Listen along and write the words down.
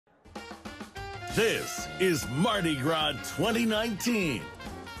This is Mardi Gras 2019.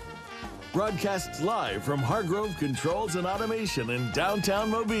 Broadcasts live from Hargrove Controls and Automation in downtown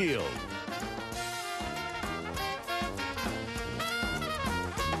Mobile.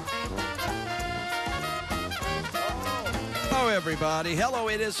 Hello, everybody. Hello,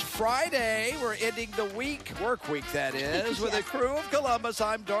 it is Friday. We're ending the week, work week that is, with a Crewe of Columbus.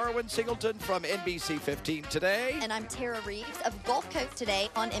 I'm Darwin Singleton from NBC 15 Today. And I'm Tara Reeves of Gulf Coast Today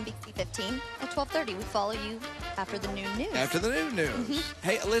on NBC 15 at 12:30. We follow you after the noon news. After the noon news.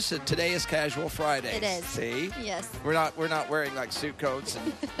 Hey, listen, today is Casual Friday. It is. See? Yes. We're not wearing like suit coats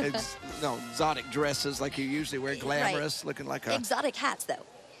and exotic dresses like you usually wear, glamorous, looking like a... Exotic hats, though.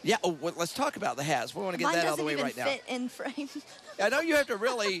 Yeah, well, let's talk about the hats. We want to get that out of the way right now. Mine doesn't even fit in frame. I know you have to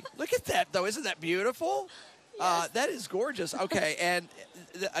really look at that, though. Isn't that beautiful? Yes. That is gorgeous. Okay, and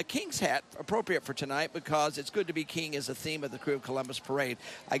a king's hat, appropriate for tonight because it's good to be king is the theme of the Crewe of Columbus Parade.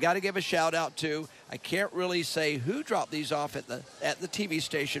 I got to give a shout out to, I can't really say who dropped these off at the TV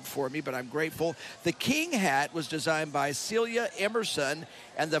station for me, but I'm grateful. The king hat was designed by Celia Emerson,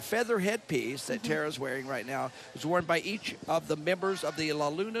 and the feather headpiece that Tara's wearing right now was worn by each of the members of the La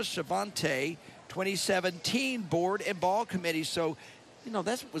Luna Chavante 2017 Board and Ball Committee. So,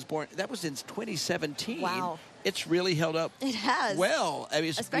 that was in 2017. Wow. It's really held up. It has. Well, I mean,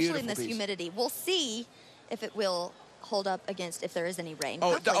 it's especially in this piece. humidity. We'll see if it will hold up against if there is any rain.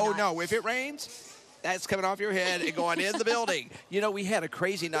 Oh not. No! If it rains, that's coming off your head and going in the building. We had a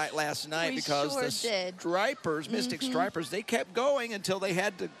crazy night last night because sure the stripers, Mystic Stripers, they kept going until they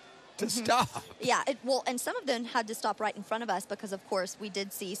had to stop. Yeah, and some of them had to stop right in front of us because, of course, we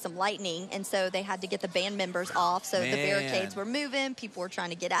did see some lightning, and so they had to get the band members off. So the barricades were moving. People were trying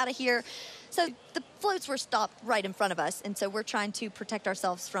to get out of here. So the floats were stopped right in front of us, and so we're trying to protect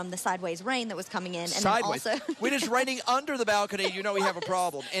ourselves from the sideways rain that was coming in. And sideways. Then also when it's raining under the balcony, we have a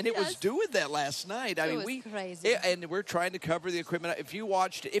problem. And it was doing that last night. It was crazy. And we're trying to cover the equipment. If you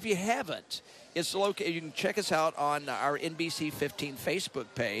watched it, if you haven't, it's located. You can check us out on our NBC 15 Facebook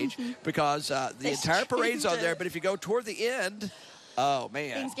page because the entire parade's on there. But if you go toward the end, oh,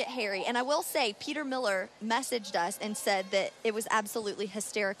 man. Things get hairy. And I will say, Peter Miller messaged us and said that it was absolutely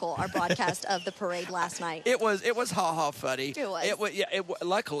hysterical, our broadcast of the parade last night. It was ha-ha funny. It was.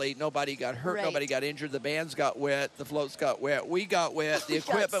 Luckily, nobody got hurt. Right. Nobody got injured. The bands got wet. The floats got wet. We got wet. The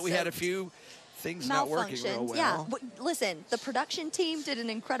equipment, we had a few things not working real well. Yeah. Listen, the production team did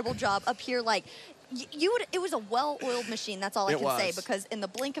an incredible job up here. Like, it was a well-oiled machine. That's all I can say, because in the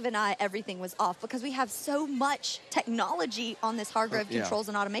blink of an eye, everything was off because we have so much technology on this Hargrove Controls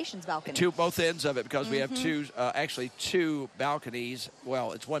and Automations balcony. Both ends of it, because we have two balconies.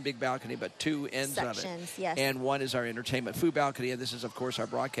 Well, it's one big balcony, but two ends Sections, of it. yes. And one is our entertainment food balcony, and this is, of course, our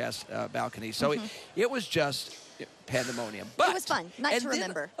broadcast balcony. So it was just pandemonium. But it was fun. Nice to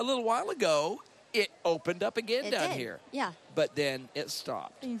remember. A little while ago, it opened up again down here. Yeah. But then it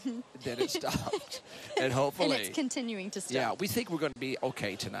stopped. Then it stopped. And hopefully... And it's continuing to stop. Yeah, we think we're going to be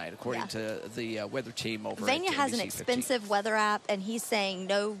okay tonight, according to the weather team over Vania at has an NBC expensive 15. weather app, and he's saying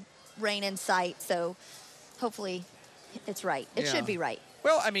no rain in sight, so hopefully it's right. It should be right.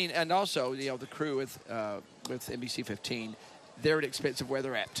 Well, I mean, and also, the Crewe with NBC 15, they're an expensive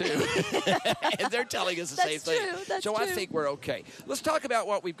weather app, too. And they're telling us the same thing. That's true. I think we're okay. Let's talk about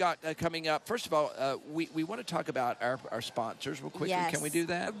what we've got coming up. First of all, we want to talk about our sponsors real quickly. Yes. Can we do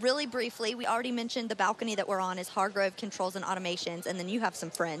that? Really briefly, we already mentioned the balcony that we're on is Hargrove Controls and Automations, and then you have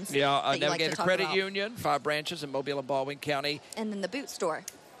some friends. Yeah, Navigator like Credit Union, 5 branches in Mobile and Baldwin County. And then the boot store,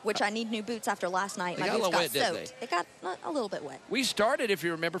 which I need new boots after last night. They My got boots a little got wet, didn't soaked. They got a little bit wet. We started, if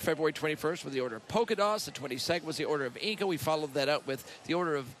you remember, February 21st with the Order of Polka Dots. The 22nd was the Order of Inca. We followed that up with the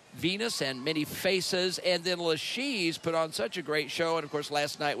Order of Venus and Many Faces. And then Lachey's put on such a great show. And, of course,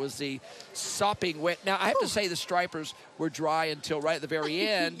 last night was the sopping wet. Now, I have to say the stripers were dry until right at the very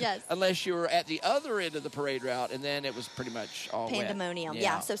end. Yes. Unless you were at the other end of the parade route. And then it was pretty much all Pandemonium. wet.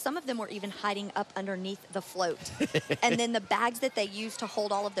 Yeah, so some of them were even hiding up underneath the float. And then the bags that they used to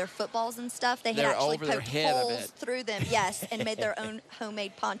hold all of their footballs and stuff, they had actually poked holes through them, and made their own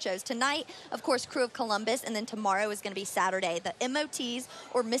homemade ponchos. Tonight, of course, Crewe of Columbus, and then tomorrow is going to be Saturday, the MOTs,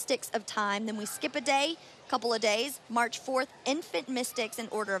 or Mystics of Time. Then we skip a day, couple of days, March 4th, Infant Mystics and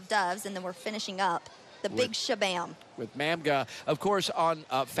Order of Doves, and then we're finishing up the big shabam. With MAMGA. Of course, on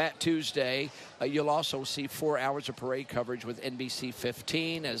Fat Tuesday, you'll also see 4 hours of parade coverage with NBC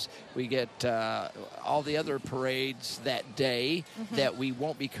 15 as we get all the other parades that day that we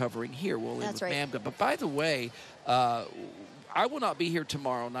won't be covering here. We'll end with MAMGA. But by the way, I will not be here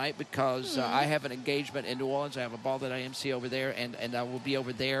tomorrow night because I have an engagement in New Orleans. I have a ball that I MC over there, and I will be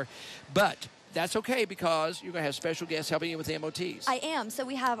over there. But That's okay because you're going to have special guests helping you with the MOTs. I am. So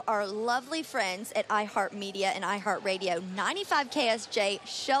we have our lovely friends at iHeartMedia and iHeartRadio. 95 KSJ,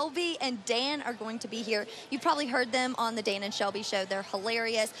 Shelby and Dan are going to be here. You've probably heard them on the Dan and Shelby show. They're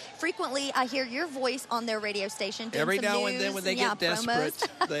hilarious. Frequently, I hear your voice on their radio station. Every now and then when they get desperate,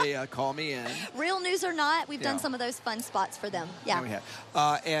 they call me in. Real news or not, we've done some of those fun spots for them. Yeah. We have.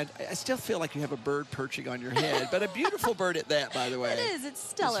 And I still feel like you have a bird perching on your head, but a beautiful bird at that, by the way. It is. It's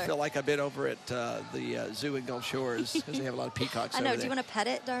stellar. I feel like I've been over at the zoo in Gulf Shores because they have a lot of peacocks I know. over Do there. you want to pet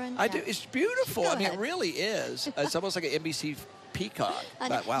it, Darwin? I do. It's beautiful. I mean, ahead. it really is. It's almost like an NBC peacock.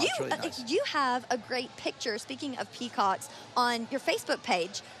 But, wow, it's really nice. You have a great picture, speaking of peacocks, on your Facebook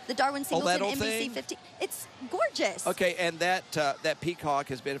page, the Darwin Singleton NBC 50. It's gorgeous. Okay, and that peacock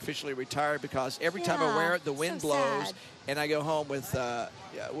has been officially retired because every time I wear it, the wind blows, sad. and I go home with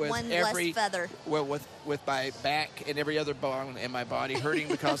one every less feather. Well, with my back and every other bone in my body hurting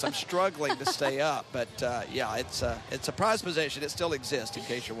because I'm struggling to stay up. But yeah, it's a prized possession. It still exists, in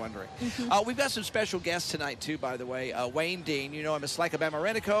case you're wondering. We've got some special guests tonight too, by the way. Wayne Dean, you know him as Slacabama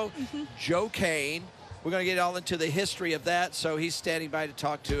Renico, Joe Kane. We're going to get all into the history of that, so he's standing by to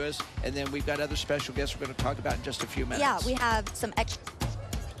talk to us. And then we've got other special guests we're going to talk about in just a few minutes. Yeah, we have some extra.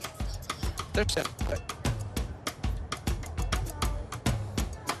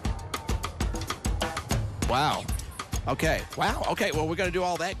 Wow. Okay. Wow. Okay. Well, we're going to do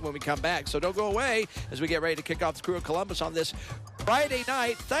all that when we come back. So don't go away as we get ready to kick off the Crewe of Columbus on this Friday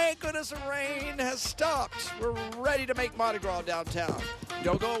night. Thank goodness the rain has stopped. We're ready to make Mardi Gras downtown.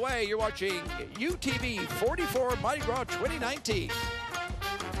 Don't go away. You're watching UTV 44 Mardi Gras 2019.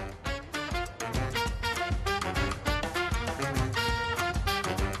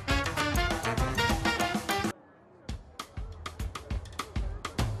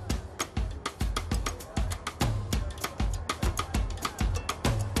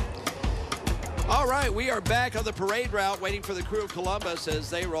 All right, we are back on the parade route waiting for the Crewe of Columbus as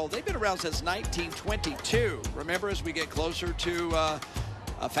they roll. They've been around since 1922. Remember, as we get closer to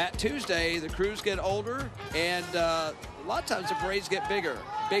a Fat Tuesday, the crews get older, and a lot of times the parades get bigger.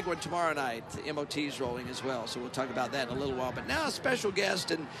 Big one tomorrow night. The MOT's rolling as well, so we'll talk about that in a little while. But now a special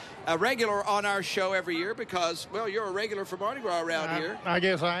guest and a regular on our show every year because, well, you're a regular for Mardi Gras around here. I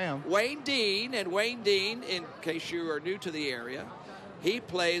guess I am. Wayne Dean, in case you are new to the area, he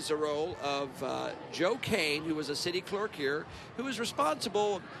plays the role of Joe Kane, who was a city clerk here, who was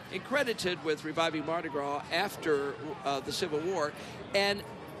responsible and credited with reviving Mardi Gras after the Civil War. And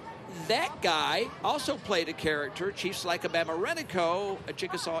that guy also played a character, Chief Slacabama Renico, a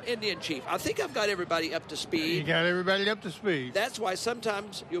Chickasaw Indian chief. I think I've got everybody up to speed. You got everybody up to speed. That's why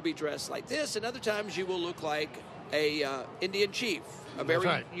sometimes you'll be dressed like this, and other times you will look like a Indian chief. A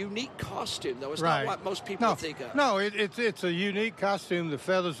very unique costume, though. It's not what most people think of. No, it's a unique costume. The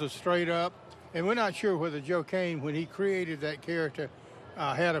feathers are straight up. And we're not sure whether Joe Kane, when he created that character,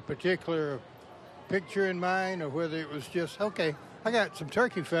 had a particular picture in mind or whether it was just, okay, I got some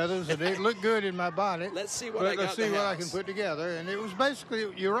turkey feathers and they look good in my bonnet. Let's see what Let's see what I can put together. And it was basically,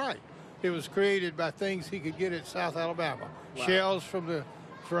 you're right, it was created by things he could get at South Alabama. Wow. Shells from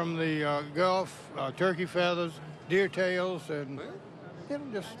the Gulf, turkey feathers, deer tails, and...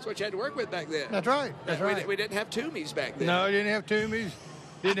 That's what you had to work with back then. That's right. That's right. We didn't have Toomies back then. No, we didn't have Toomies.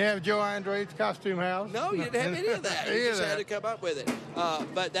 Didn't have Joe Andre's costume house. No, you didn't have any of that. You just had to come up with it.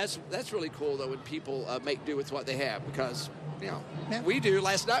 But that's really cool, though, when people make do with what they have because, you know, we do.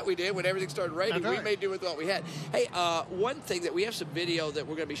 Last night we did when everything started raining. We made do with what we had. Hey, one thing that we have some video that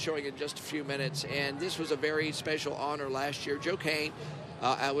we're going to be showing in just a few minutes, and this was a very special honor last year. Joe Kane.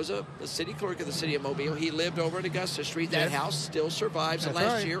 I was a city clerk of the city of Mobile. He lived over at Augusta Street. That house still survives. And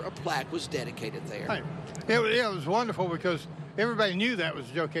last year, a plaque was dedicated there. Right. It was wonderful because everybody knew that was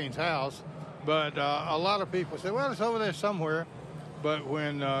Joe Kane's house. But a lot of people said, well, it's over there somewhere. But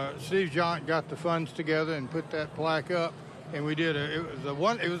when Steve John got the funds together and put that plaque up, and we did it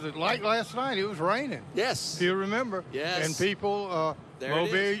was like last night. It was raining. Yes. If you remember. Yes. And people, there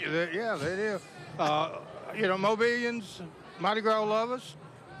it is. Yeah, there it is. You know, Mobilians, Mardi Gras lovers.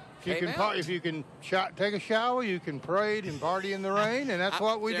 If you can take a shower, you can parade and party in the rain, and that's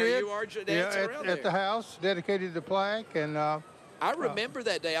what we did. You are dancing at the house, dedicated the plaque, and I remember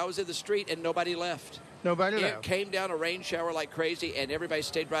that day. I was in the street and nobody left. Nobody left. It came down a rain shower like crazy, and everybody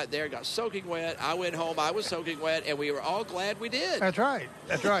stayed right there. Got soaking wet. I went home. I was soaking wet, and we were all glad we did. That's right.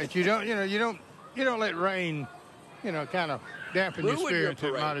 That's right. You don't let rain, kind of dampen your spirits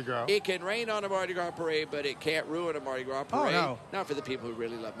at Mardi Gras. It can rain on a Mardi Gras parade, but it can't ruin a Mardi Gras parade. Oh, no. Not for the people who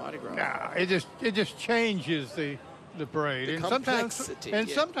really love Mardi Gras. Nah, it just changes the the parade, the and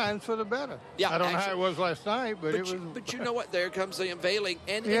sometimes for the better. Yeah, I don't know how it was last night, but it was. But you know what? There comes the unveiling,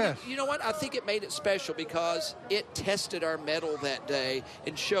 and you know what? I think it made it special because it tested our mettle that day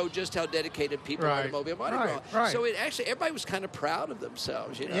and showed just how dedicated people are to Mobile Mardi Gras. Right. So it actually everybody was kind of proud of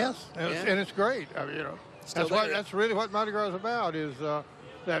themselves. You know? Yes, and it's great. I mean, that's really what Mardi Gras is about, is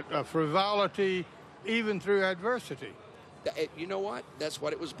that frivolity even through adversity. You know what? That's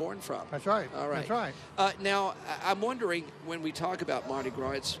what it was born from. That's right. All right. That's right. Now, I'm wondering, when we talk about Mardi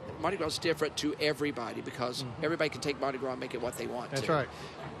Gras, Mardi Gras is different to everybody because everybody can take Mardi Gras and make it what they want That's to. right.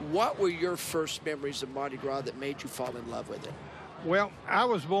 What were your first memories of Mardi Gras that made you fall in love with it? Well, I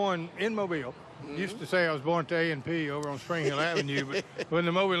was born in Mobile. Used to say I was born to A&P over on Spring Hill Avenue, but when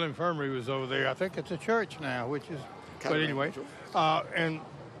the Mobile Infirmary was over there, I think it's a church now, which is, but anyway. And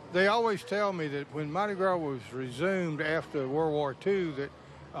they always tell me that when Mardi Gras was resumed after World War II, that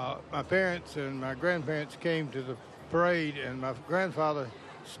my parents and my grandparents came to the parade, and my grandfather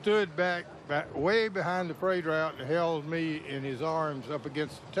stood back way behind the parade route and held me in his arms up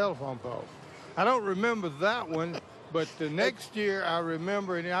against the telephone pole. I don't remember that one, but the next year I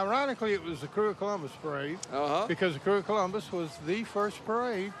remember, and ironically it was the Crewe Columbus parade, because the Crewe Columbus was the first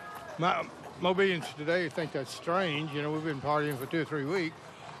parade. Mobilians today think that's strange. You know, we've been partying for 2 or 3 weeks.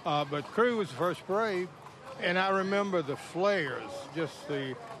 But Crewe was the first parade, and I remember the flares, just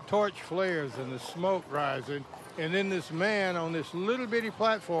the torch flares and the smoke rising, and then this man on this little bitty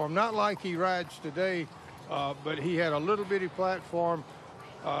platform, not like he rides today, but he had a little bitty platform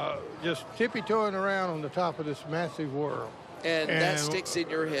just tippy-toeing around on the top of this massive whirl. And that sticks in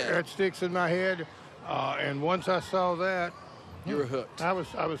your head. That sticks in my head, and once I saw that, you were hooked. I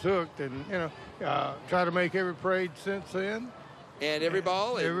was hooked, and try to make every parade since then. And every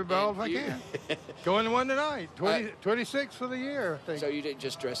ball? Every ball if I can. Going to one tonight. 26 for the year, I think. So you didn't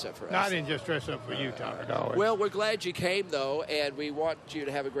just dress up for us? No, I didn't just dress up for you, Todd. Well, we're glad you came, though, and we want you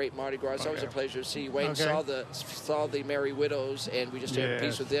to have a great Mardi Gras. It's always a pleasure to see you. Wayne saw the Merry Widows, and we just had a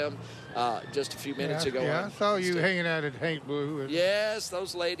piece with them just a few minutes ago. Yeah, I saw you hanging out at Hank Blue. Yes,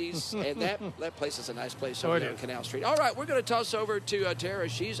 those ladies. And that place is a nice place over there on Canal Street. All right, we're going to toss over to Tara.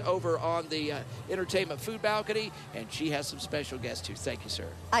 She's over on the entertainment food balcony, and she has some special guests, too. Thank you, sir.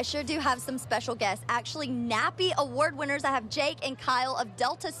 I sure do have some special guests. Actually, Nappy Award winners. I have Jake and Kyle of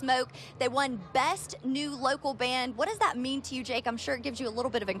Delta Smoke. They won Best New Local Band. What does that mean to you, Jake? I'm sure it gives you a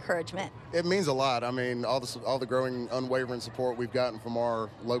little bit of encouragement. It means a lot. I mean, all the growing, unwavering support we've gotten from our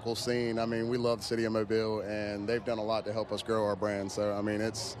local scene. I mean, we love the city of Mobile, and they've done a lot to help us grow our brand. So, I mean,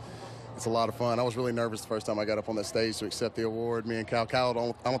 it's a lot of fun. I was really nervous the first time I got up on that stage to accept the award. Me and Kyle, I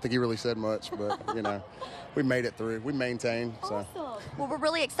don't think he really said much, but, we made it through. We maintained. So. Awesome. Well, we're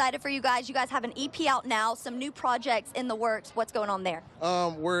really excited for you guys. You guys have an EP out now, some new projects in the works. What's going on there?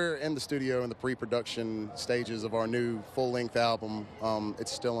 We're in the studio in the pre-production stages of our new full-length album.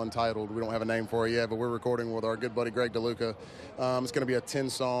 It's still untitled. We don't have a name for it yet, but we're recording with our good buddy Greg DeLuca. It's going to be a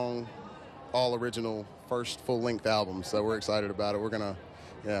 10-song, all-original, first full-length album, so we're excited about it.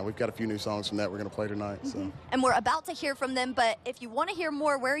 We've got a few new songs from that we're going to play tonight. So. And we're about to hear from them, but if you want to hear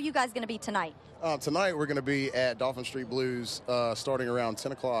more, where are you guys going to be tonight? Tonight we're going to be at Dolphin Street Blues starting around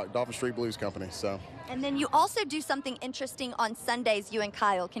 10 o'clock, Dolphin Street Blues Company. So. And then you also do something interesting on Sundays, you and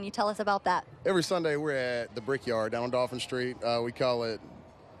Kyle. Can you tell us about that? Every Sunday we're at the Brickyard down on Dolphin Street. We call it,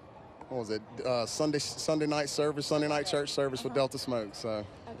 Sunday night service, Sunday night church service with Delta Smoke. So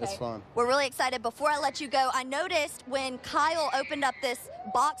it's fun. We're really excited. Before I let you go, I noticed when Kyle opened up this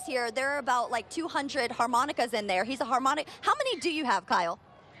box here, there are about like 200 harmonicas in there. He's a harmonic. How many do you have, Kyle?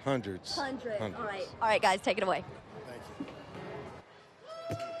 Hundreds. Hundreds. All right. All right, guys, take it away.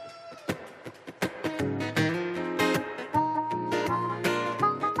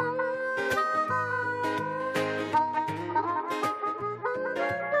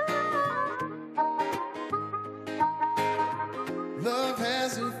 Love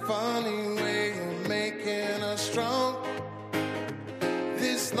has a funny way of making us strong.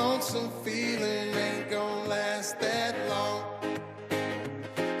 This lonesome feeling ain't gonna last that long.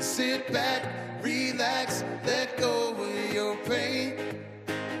 Sit back, relax, let go of your pain.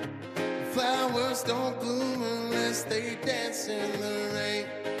 Flowers don't bloom unless they dance in the rain.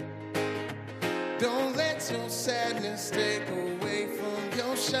 Don't let your sadness take away from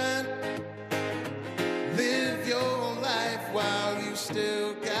your shine. Live your life while you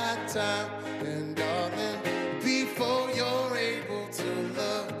still got time. And darling, before you're able to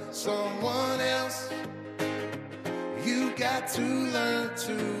love someone else, you got to learn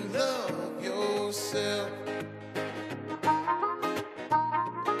to love yourself.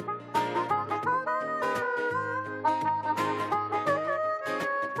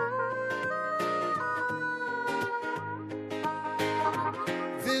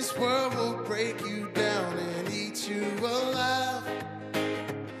 This world will break you down and eat you alive.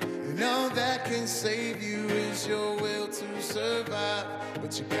 And all that can save you is your will to survive.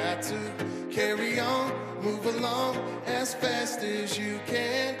 But you got to carry on, move along as fast as you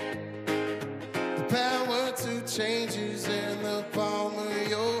can. The power to change is in the palm of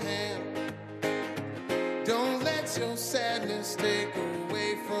your hand. Don't let your sadness take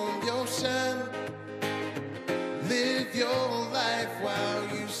away from your shine. Live your life while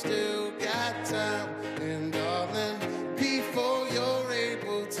you still got time. And darling, before you're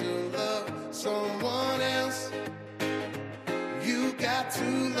able to love someone else, you got to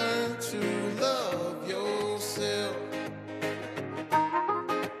learn to love yourself.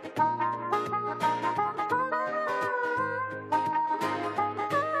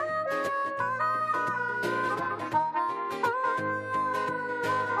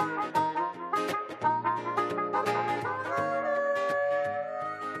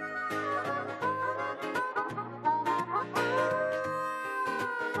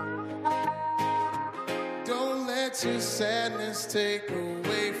 Don't let your sadness take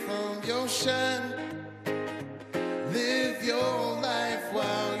away from your shine. Live your life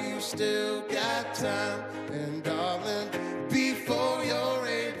while you still got time. And darling, before you're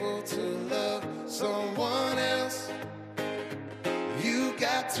able to love someone else, you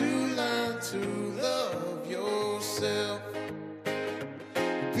got to learn to love yourself.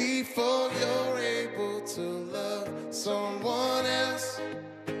 Before you're able to love someone else,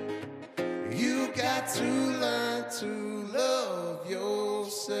 you got to learn to love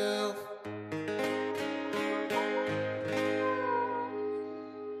yourself.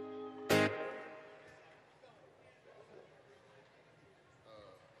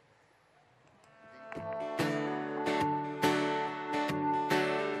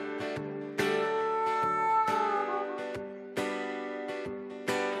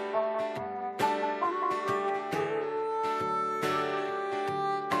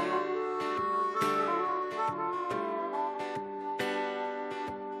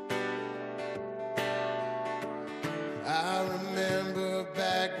 I remember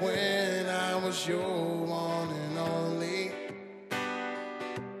back when I was your one and only.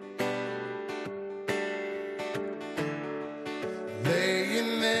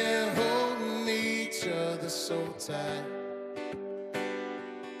 Laying there holding each other so tight.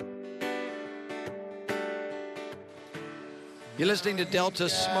 You're listening to Delta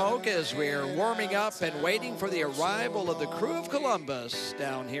Smoke as we're warming up and waiting for the arrival of the Crewe of Columbus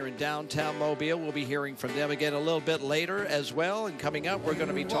down here in downtown Mobile. We'll be hearing from them again a little bit later as well. And coming up, we're going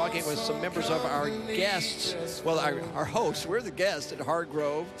to be talking with some members of our guests. Well, our hosts. We're the guests at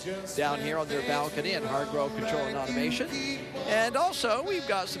Hargrove down here on their balcony at Hargrove Controls Automation. And also, we've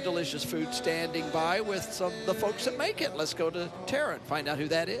got some delicious food standing by with some of the folks that make it. Let's go to Tara and find out who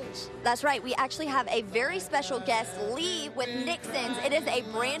that is. That's right. We actually have a very special guest, Lee, with Nixon's. It is a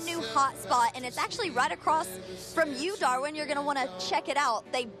brand new hot spot, and it's actually right across from you, Darwin. You're going to want to check it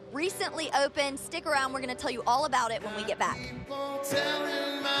out. They recently opened. Stick around. We're going to tell you all about it when we get back. Keep on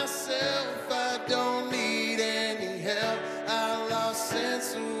telling myself I don't need any help. I lost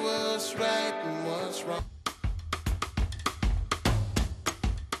sense of what's right and what's wrong.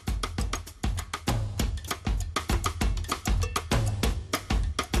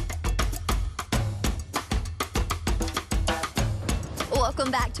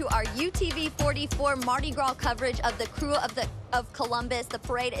 Welcome back to our UTV 44 Mardi Gras coverage of the Crewe of Columbus. The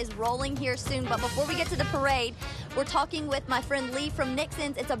parade is rolling here soon, but before we get to the parade, we're talking with my friend Lee from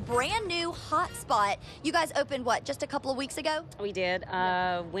Nixon's. It's a brand new hot spot. You guys opened, what, just a couple of weeks ago? We did,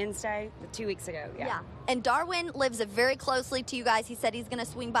 Wednesday, 2 weeks ago, yeah. And Darwin lives very closely to you guys. He said he's going to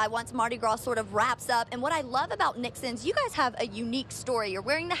swing by once Mardi Gras sort of wraps up. And what I love about Nixon's, you guys have a unique story. You're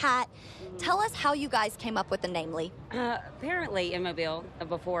wearing the hat. Tell us how you guys came up with the name, Lee. Apparently in Mobile,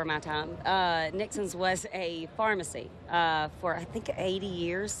 before my time, Nixon's was a pharmacy for, I think, 80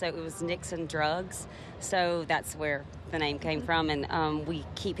 years. So it was Nixon Drugs. So that's where the name came from. And we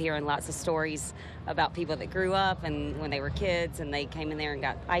keep hearing lots of stories about people that grew up and when they were kids and they came in there and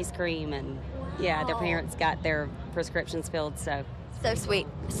got ice cream and, yeah, their parents got their prescriptions filled. So sweet.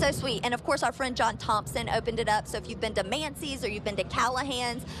 So sweet. And of course, our friend John Thompson opened it up. So if you've been to Mancy's or you've been to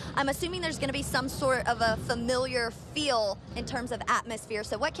Callahan's, I'm assuming there's going to be some sort of a familiar feel in terms of atmosphere.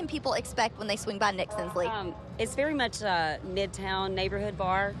 So what can people expect when they swing by Nixon's, Lee? It's very much a midtown neighborhood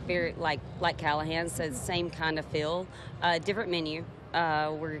bar, very like Callahan's, so same kind of feel. Different menu.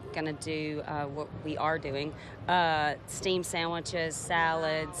 We're going to do what we are doing, steamed sandwiches,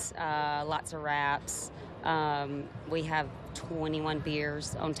 salads, lots of wraps. We have 21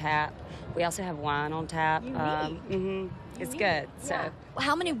 beers on tap. We also have wine on tap. It's good. Yeah. So,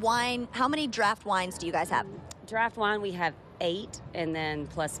 how many draft wines do you guys have? draft wine we have 8, and then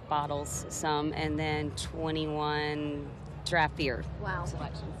plus bottles some, and then 21 draft beer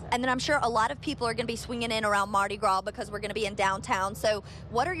selections. And then I'm sure a lot of people are going to be swinging in around Mardi Gras because we're going to be in downtown. So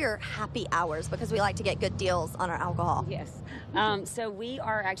what are your happy hours? Because we like to get good deals on our alcohol. Yes. So we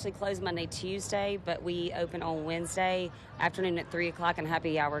are actually closed Monday, Tuesday, but we open on Wednesday afternoon at 3 o'clock, and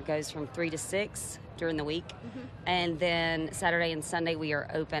happy hour goes from 3 to 6 during the week. And then Saturday and Sunday we are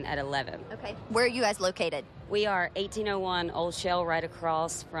open at 11. Okay. Where are you guys located? We are 1801 Old Shell, right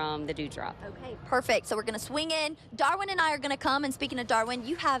across from the Dewdrop. Okay, perfect. So we're going to swing in. Darwin and I are going to come, and speaking of Darwin,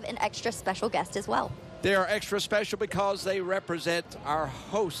 you have an extra special guest as well. They are extra special because they represent our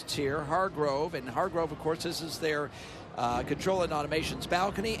hosts here, Hargrove. And Hargrove, of course, this is their Control and Automation's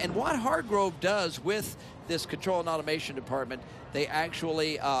balcony. And what Hargrove does with this Control and Automation department, they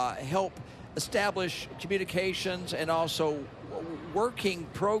actually help establish communications and also working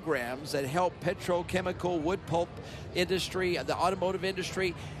programs that help petrochemical, wood pulp industry, the automotive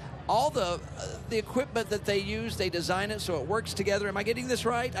industry. All the equipment that they use, they design it so it works together. Am I getting this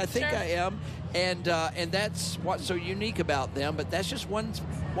right? I think I am. And that's what's so unique about them. But that's just one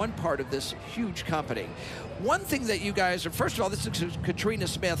part of this huge company. One thing that you guys are, first of all, this is Katrina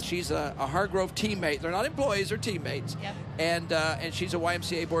Smith. She's a Hargrove teammate. They're not employees, they're teammates. Yep. And she's a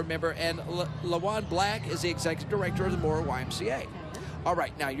YMCA board member. And LaJuan Black is the executive director of the Moore YMCA. All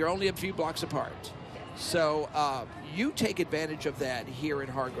right, now you're only a few blocks apart. So you take advantage of that here in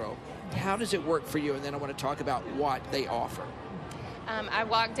Hargrove. How does it work for you? And then I want to talk about what they offer. I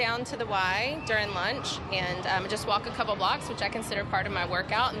walk down to the Y during lunch and just walk a couple blocks, which I consider part of my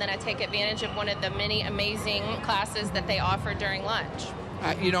workout, and then I take advantage of one of the many amazing classes that they offer during lunch.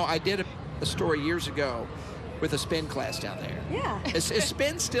 I did a story years ago with a spin class down there. Yeah. Is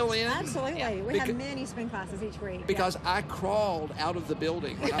spin still in? Absolutely. Yeah. We have many spin classes each week. Because I crawled out of the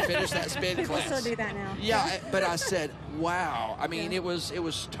building when I finished that spin class. People still do that now. Yeah, but I said, wow. I mean, it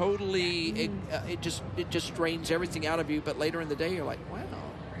was totally, it just drains everything out of you. But later in the day, you're like, wow.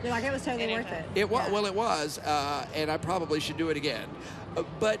 You're like, it was totally worth it. It was. Well, it was, and I probably should do it again.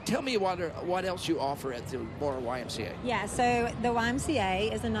 But tell me what else you offer at the Moore YMCA. Yeah, so the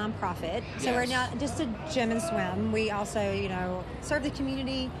YMCA is a nonprofit. So we're not just a gym and swim. We also, serve the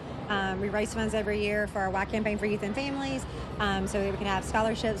community. We raise funds every year for our Y campaign for youth and families, so that we can have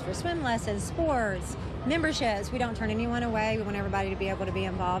scholarships for swim lessons, sports, memberships. We don't turn anyone away. We want everybody to be able to be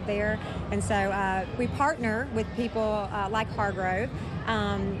involved there. And so we partner with people like Hargrove.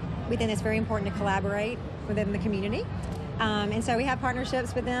 We think it's very important to collaborate within the community. And so we have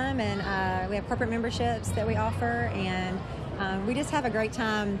partnerships with them, and we have corporate memberships that we offer, and we just have a great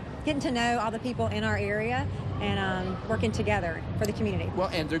time getting to know all the people in our area and working together for the community. Well,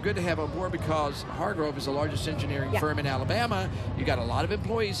 and they're good to have on board because Hargrove is the largest engineering firm in Alabama. You got a lot of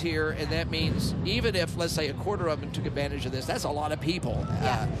employees here, and that means even if, let's say, a quarter of them took advantage of this, that's a lot of people.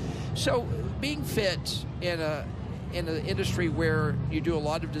 So being fit in an industry where you do a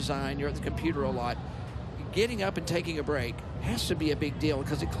lot of design, you're at the computer a lot, getting up and taking a break has to be a big deal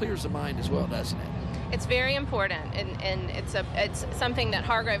because it clears the mind as well, doesn't it? It's very important, and it's something that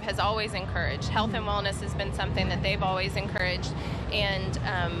Hargrove has always encouraged. Health and wellness has been something that they've always encouraged, and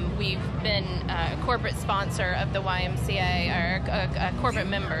we've been a corporate sponsor of the YMCA, or a corporate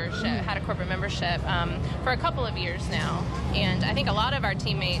membership, had a corporate membership for a couple of years now, and I think a lot of our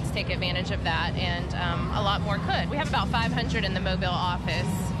teammates take advantage of that, and a lot more could. We have about 500 in the Mobile office.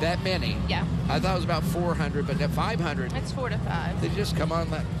 That many? Yeah. I thought it was about 400, but 500. It's 4 to 5. They just come on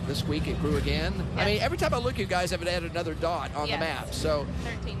this week at Crewe again. Yes. I mean, every time I look, you guys have added another dot on the map. So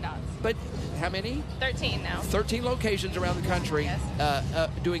 13 dots. But how many? 13 now. 13 locations around the country,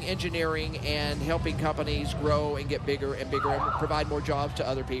 doing engineering and helping companies grow and get bigger and bigger and provide more jobs to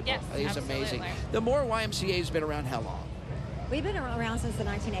other people. Yes, I think it's absolutely. amazing. The Moore YMCA has been around how long? We've been around since the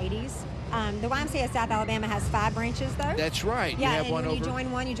 1980s. The YMCA of South Alabama has 5 branches, though. That's right. Yeah, you have and one when over. you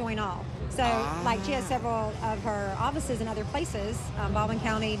join one, you join all. So, like, she has several of her offices in other places, Baldwin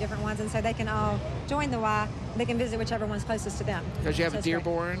County, different ones, and so they can all join the Y. They can visit whichever one's closest to them. Because you have so a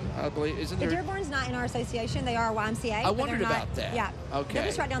Dearborn, I believe, isn't there? The Dearborn's not in our association. They are YMCA. I wondered about that. Yeah. Okay. They're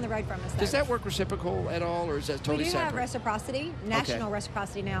just right down the road from us, though. Does that work reciprocal at all, or is that totally we do separate? have reciprocity, national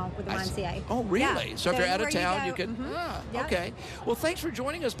reciprocity now with the YMCA. Oh, really? Yeah. So if you're out of where town, you go, can... Yep. Okay. Well, thanks for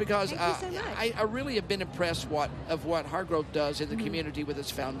joining us because Thank you so much. I really have been impressed of what Hargrove does in the community with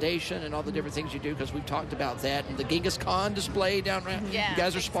its foundation and all the different things you do, because we've talked about that, and the Genghis Khan display down around. Yeah, you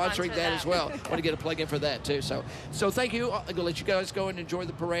guys are sponsoring that as well. Want to get a plug in for that too. So thank you. I'm going to let you guys go and enjoy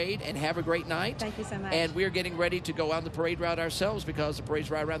the parade and have a great night. Thank you so much. And we're getting ready to go on the parade route ourselves, because the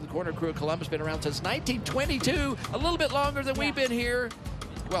parade's right around the corner. Crewe of Columbus been around since 1922, a little bit longer than we've been here.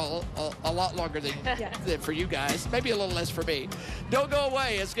 Well, a lot longer than for you guys. Maybe a little less for me. Don't go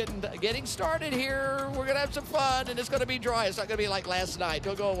away. It's getting started here. We're going to have some fun, and it's going to be dry. It's not going to be like last night.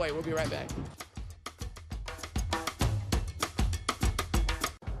 Don't go away. We'll be right back.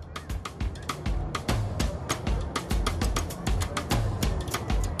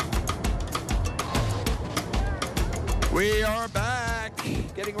 We are back,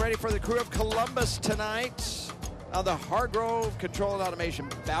 getting ready for the Crewe of Columbus tonight on the Hargrove Controls Automation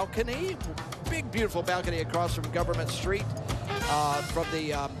balcony. Big, beautiful balcony across from Government Street, from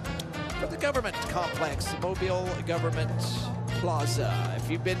the government complex, the Mobile Government Plaza. If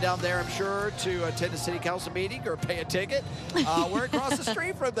you've been down there, I'm sure, to attend a city council meeting or pay a ticket, we're across the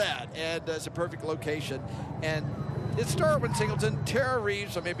street from that, and it's a perfect location. And it's Darwin Singleton, Tara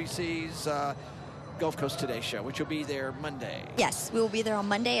Reeves from NBC's Gulf Coast Today show, which will be there Monday. Yes, we will be there on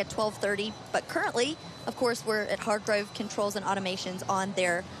Monday at 12:30. But currently, of course, we're at Hargrove Controls and Automations on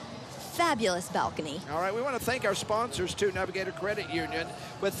their fabulous balcony. All right, we want to thank our sponsors, too, Navigator Credit Union.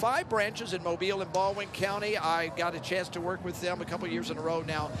 With 5 branches in Mobile and Baldwin County, I got a chance to work with them a couple years in a row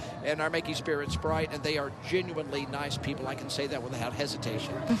now, and are making spirits bright, and they are genuinely nice people. I can say that without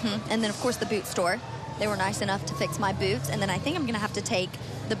hesitation. And then, of course, the boot store. They were nice enough to fix my boots, and then I think I'm going to have to take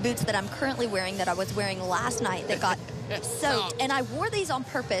the boots that I'm currently wearing that I was wearing last night that got soaked. And I wore these on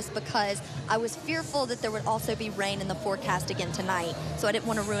purpose because I was fearful that there would also be rain in the forecast again tonight, so I didn't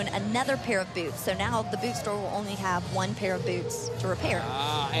want to ruin another pair of boots. So now the boot store will only have 1 pair of boots to repair.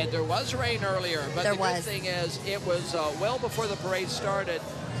 And there was rain earlier, but the good thing is it was well before the parade started.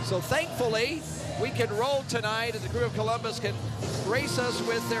 So thankfully, we can roll tonight, and the Crewe of Columbus can grace us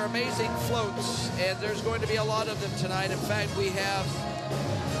with their amazing floats, and there's going to be a lot of them tonight. In fact, we have,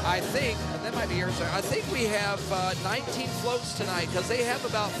 I think, and that might be yours, sir, I think we have 19 floats tonight, because they have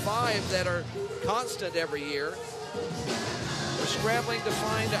about 5 that are constant every year. We're scrambling to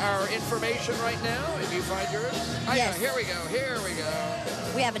find our information right now. If you find yours. Yes. Here we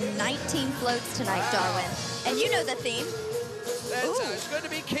go. We have 19 floats tonight, Darwin. And you know the theme. It's good to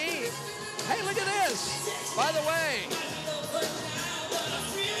be king. Hey, look at this. By the way,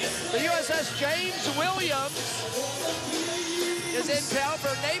 the USS James Williams is in town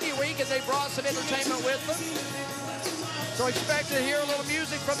for Navy Week, and they brought some entertainment with them. So expect to hear a little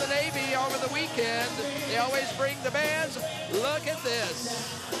music from the Navy over the weekend. They always bring the bands. Look at this.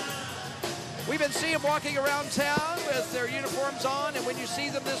 We've been seeing them walking around town with their uniforms on, and when you see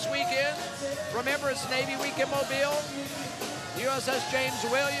them this weekend, remember it's Navy Week in Mobile. USS James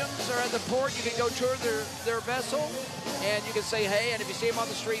Williams are at the port. You can go tour their vessel, and you can say hey, and if you see them on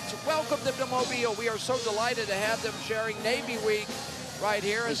the streets, welcome them to Mobile. We are so delighted to have them sharing Navy Week right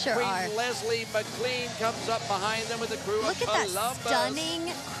here as Queen Leslie McLean comes up behind them with the Crewe of Columbus. Look at that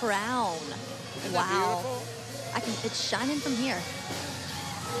stunning crown. Isn't that beautiful? It's shining from here.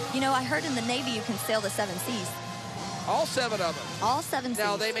 You know, I heard in the Navy you can sail the 7 seas. All 7 of them. All 7 seas.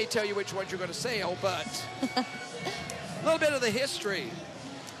 Now, they may tell you which ones you're going to sail, but a little bit of the history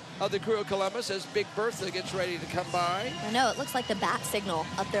of the Crewe of Columbus as Big Bertha gets ready to come by. I know, it looks like the bat signal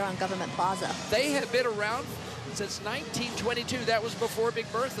up there on Government Plaza. They have been around since 1922. That was before Big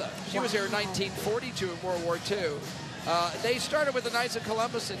Bertha. She was here in 1942 in World War II. They started with the Knights of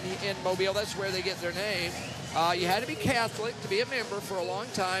Columbus in Mobile. That's where they get their name. You had to be Catholic to be a member for a long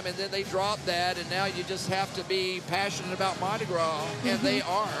time, and then they dropped that, and now you just have to be passionate about Mardi Gras, and they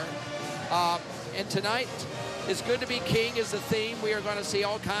are. And tonight, it's good to be king is the theme. We are going to see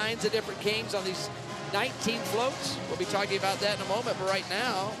all kinds of different kings on these 19 floats. We'll be talking about that in a moment, but right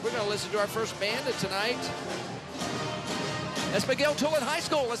now, we're going to listen to our first band of tonight. That's Miguel Tulin High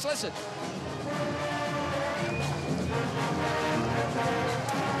School. Let's listen.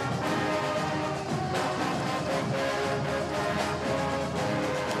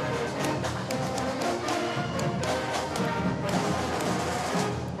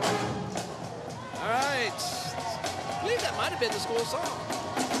 Might have been the school song.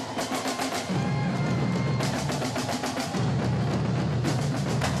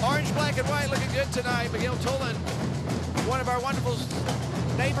 Orange, black, and white looking good tonight. Miguel Tulin, one of our wonderful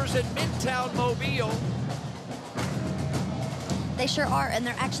neighbors in Midtown Mobile. They sure are, and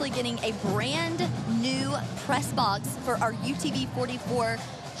they're actually getting a brand new press box for our UTV 44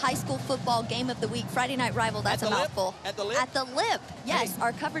 high school football game of the week, Friday night rival. That's a mouthful. At the Lip? At the Lip. Yes,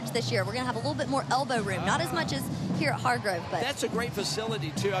 our coverage this year. We're going to have a little bit more elbow room. Not as much as here at Hargrove, but that's a great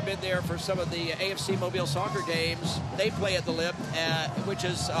facility too. I've been there for some of the AFC Mobile soccer games. They play at the Lip, which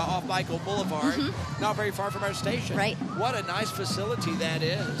is off Michael Boulevard, not very far from our station. Right. What a nice facility that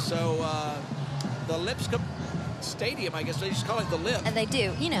is. So the Lipscomb Stadium, I guess they just call it the Lip. And they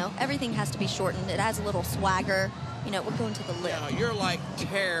do. You know, everything has to be shortened. It has a little swagger. You know, we're going to the Lip. Yeah, you're like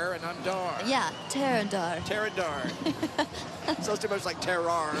Tear and I'm Dar. Yeah, Tear and Dar. Tear and Dar. Sounds too much like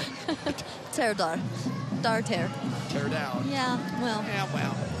Terrar. Tear Dar. Dar Tear. Tear down. Yeah, well. Yeah,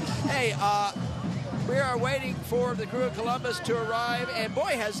 well. Hey, we are waiting for the Crewe of Columbus to arrive, and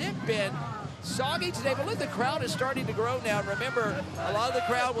boy, has it been soggy today. But look, the crowd is starting to grow now. And remember, a lot of the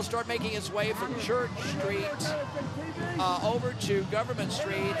crowd will start making its way from Church Street over to Government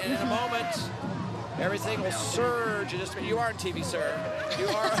Street, and in a moment, everything will surge. You are on TV, sir. You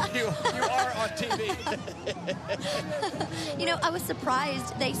are on TV. You know, I was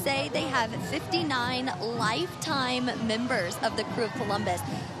surprised. They say they have 59 lifetime members of the Crewe of Columbus.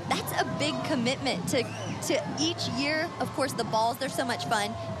 That's a big commitment to each year. Of course, the balls, they're so much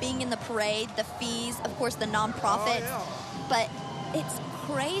fun. Being in the parade, the fees, of course, the nonprofits. Oh, yeah. But it's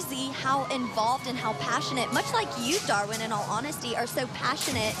crazy how involved and how passionate, much like you, Darwin, in all honesty, are so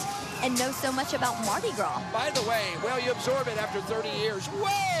passionate and know so much about Mardi Gras. By the way, well, you absorb it after 30 years.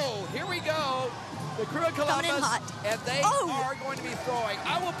 Whoa, here we go. The Crewe of Columbus, coming in hot. And they are going to be throwing.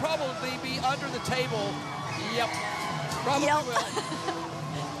 I will probably be under the table. Yep, probably will.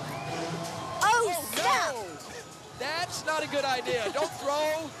 Oh, snap. No, that's not a good idea. Don't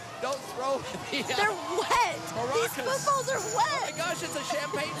throw. Don't throw. They're wet. Maracas. These footballs are wet. Oh my gosh, it's a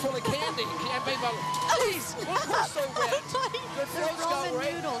champagne full of candy. Champagne bottle. Jeez, we're so wet. The float's got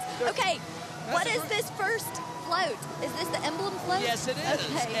noodles. Okay, what is this first float? Is this the emblem float? Yes, it is.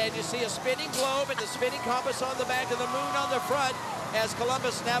 Okay. And you see a spinning globe and the spinning compass on the back and the moon on the front as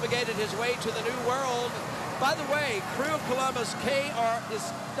Columbus navigated his way to the New World. By the way, Crewe of Columbus, K-R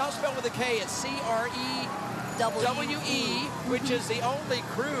is not spelled with a K, it's C-R-E-W-E, which is the only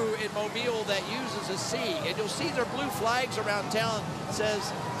crew in Mobile that uses a C. And you'll see their blue flags around town. It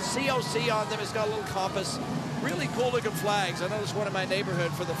says COC on them. It's got a little compass. Really cool looking flags. I noticed one in my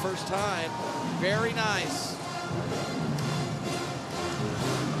neighborhood for the first time. Very nice.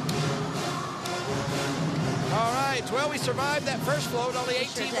 All right, well, we survived that first float, only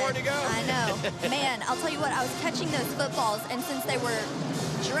 18 more to go. I know. Man, I'll tell you what, I was catching those footballs, and since they were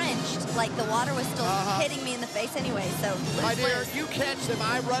drenched, like the water was still hitting me in the face anyway, so my dear, you catch them,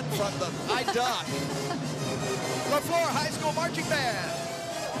 I run from them. I duck. LaFleur High School Marching Band.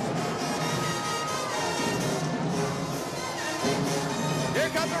 Here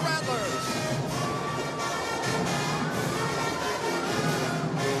come the Rattlers.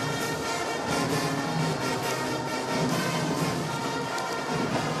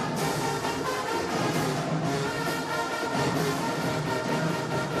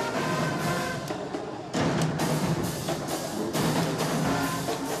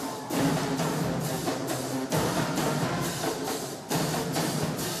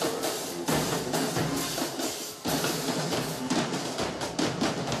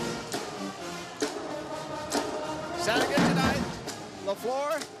 Sounded good tonight.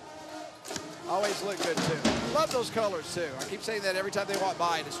 LaFleur, always look good too. Love those colors too. I keep saying that every time they walk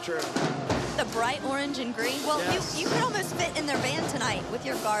by, and it's true. The bright orange and green. Well, yes. you could almost fit in their van tonight with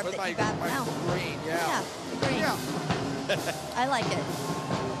your garb with that you my got now. green, Yeah, green. Yeah. I like it.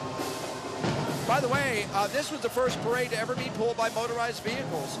 By the way, this was the first parade to ever be pulled by motorized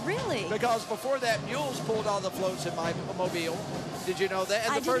vehicles. Really? Because before that, mules pulled all the floats in my mobile. Did you know that?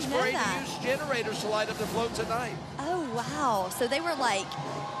 And the first parade to use generators to light up the floats at night. Oh, wow. So they were like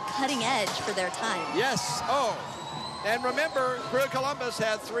cutting edge for their time. Yes. Oh. And remember, Crewe of Columbus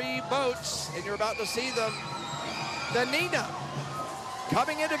had 3 boats, and you're about to see them. The Nina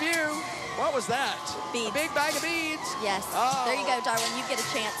coming into view. What was that? Beads. A big bag of beads. Yes. Oh. There you go, Darwin. You get a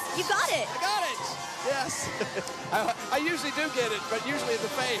chance. You got it. I got it. Yes. I usually do get it, but usually in the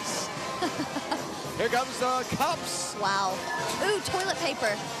face. Here comes the cups. Wow. Ooh, toilet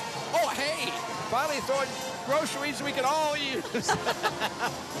paper. Oh, hey. Finally throwing groceries we can all use.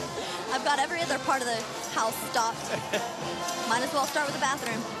 I've got every other part of the house stocked. Might as well start with the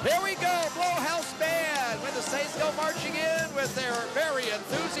bathroom. Here we go, Blow House Band, when the Saints go marching in with their very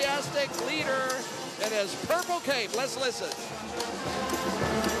enthusiastic leader in his purple cape. Let's listen.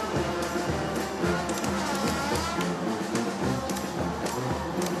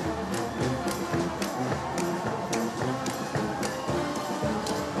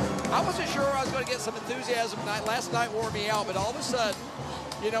 I wasn't sure I was going to get some enthusiasm tonight. Last night wore me out, but all of a sudden,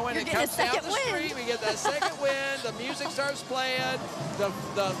 You know, when You're it getting comes a down second the street, wind. we get that second wind, the music starts playing,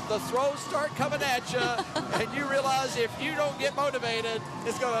 the throws start coming at you, and you realize if you don't get motivated,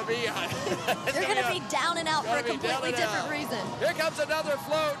 it's going to be... You're going to be down and out for a completely different reason. Here comes another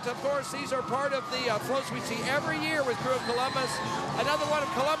float. Of course, these are part of the floats we see every year with Crewe of Columbus. Another one of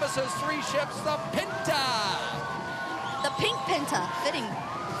Columbus's 3 ships, the Pinta. The pink Pinta, fitting.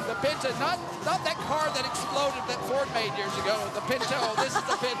 The Pinta, not that car that exploded that Ford made years ago. The Pinto. This is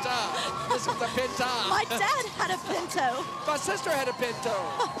the Pinta. This is the Pinta. My dad had a Pinto. My sister had a Pinto.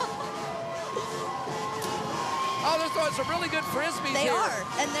 Oh, they're throwing some really good frisbees They here. are,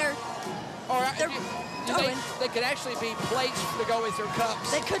 and they're they could actually be plates to go with your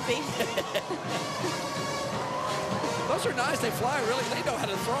cups. They could be. Those are nice. They fly really. They know how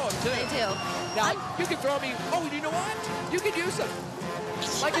to throw them, too. They do. Now, you can throw me. Oh, you know what? You can use them.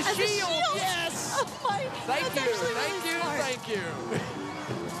 Like a shield. Yes. Oh my. Thank you. Really Thank you. smart. Thank you.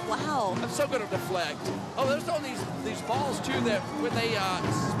 Wow. I'm so good at deflect. Oh, there's all these balls, too, that when they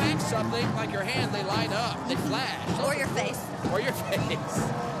smack something, like your hand, they light up. They flash. Or your face. Or your face.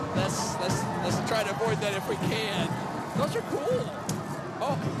 Let's try to avoid that if we can. Those are cool.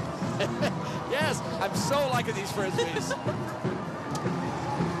 Oh. Yes, I'm so liking these frisbees.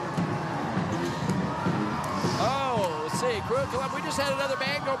 Oh, let's see. Crewe, we just had another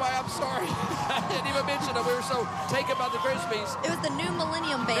band go by. I'm sorry. I didn't even mention it. We were so taken by the frisbees. It was the New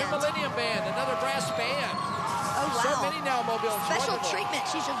Millennium Band. New Millennium Band, another brass band. Oh, wow. So many now mobiles. Special Wonderful. treatment.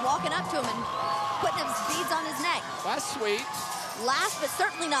 She's just walking up to him and putting his beads on his neck. That's sweet. Last but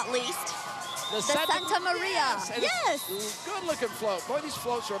certainly not least, the Santa Maria. Yes. Good-looking float. Boy, these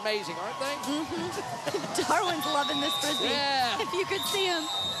floats are amazing, aren't they? Mm-hmm. Darwin's loving this frisbee. Yeah. If you could see him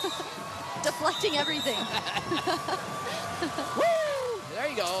deflecting everything. Woo! There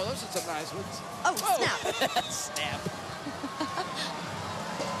you go. Those are some nice ones. Oh, snap. Snap.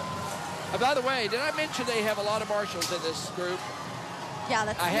 By the way, did I mention they have a lot of marshals in this group? Yeah,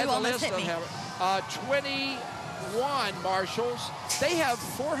 that's I had the almost list hit of me. them. 21 marshals. They have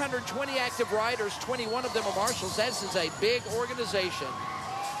 420 active riders. 21 of them are marshals. This is a big organization.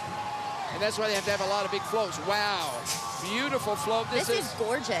 And that's why they have to have a lot of big floats. Wow. Beautiful float. This is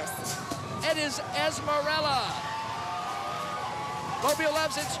gorgeous. It is Esmerella. Mobile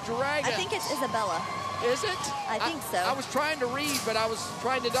loves its dragon. I think it's Isabella. Is it? I think so. I was trying to read, but I was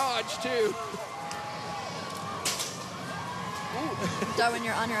trying to dodge, too. Darwin,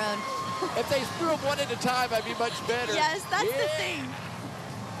 you're on your own. If they threw them one at a time, I'd be much better. Yes, that's the thing.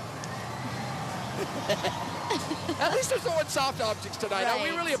 At least they're throwing soft objects tonight. Right. Now,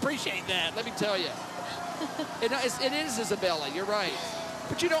 we really appreciate that, let me tell you. It is Isabella, you're right.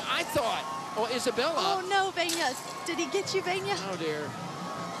 But, you know, I thought, Isabella. Oh, no, Vanya. Did he get you, Vanya? Oh, dear.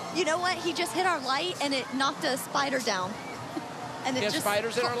 You know what? He just hit our light, and it knocked a spider down. And it He has just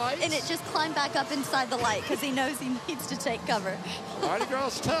spiders in our lights? And it just climbed back up inside the light because he knows he needs to take cover. Mardi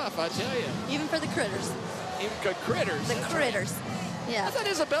Gras is tough, I tell you. Even for the critters. Even good critters. The that's critters. Right. Yeah. I thought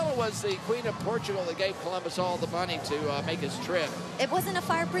Isabella was the queen of Portugal that gave Columbus all the money to make his trip. It wasn't a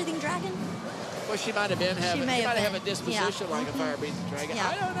fire-breathing dragon? Well, she might have been having. She might have a disposition like a fire-breathing dragon. Yeah.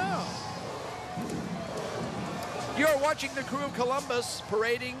 I don't know. You are watching the Crewe of Columbus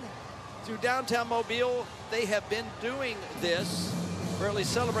parading through downtown Mobile. They have been doing this, or at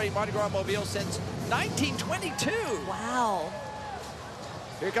least celebrating Mardi Gras Mobile since 1922. Wow.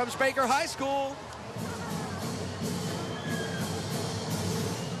 Here comes Baker High School.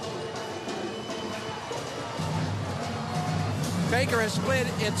 Baker has split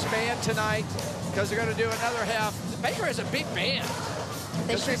its band tonight because they're going to do another half. Baker has a big band.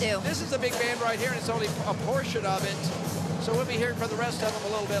 They sure do. This is the big band right here, and it's only a portion of it. So we'll be hearing from the rest of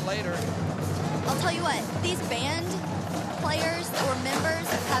them a little bit later. I'll tell you what, these band players or members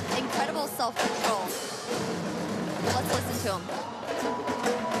have incredible self-control. Let's listen to them.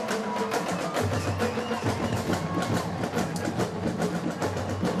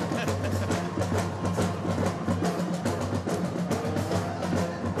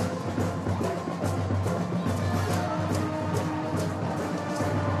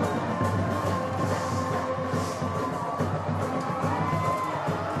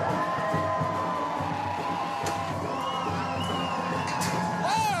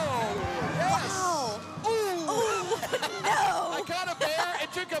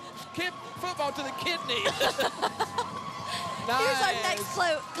 To the kidney. Nice. Here's our next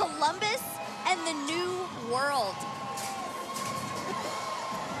float, Columbus and the New World.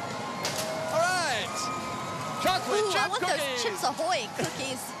 All right. Chocolate chip I want cookies. those Chips Ahoy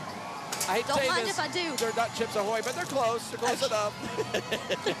cookies. I hate to Don't say mind this, if I do. They're not Chips Ahoy, but they're close. They're close enough.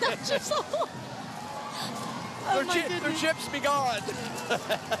 They're not Chips Ahoy. Their chips be gone.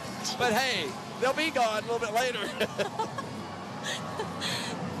 But hey, they'll be gone a little bit later.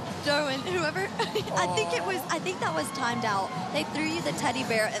 Darwin, whoever, I think that was timed out. They threw you the teddy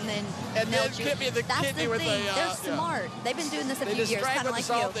bear and then nailed you. Hit me the That's kidney the with thing. the, They're smart. They've been doing this a few years, kind of like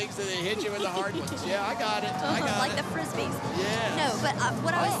you. They distract with the soft things and they hit you with the hard ones. Yeah, I got it. I got like it. the Frisbees. Yeah. No, but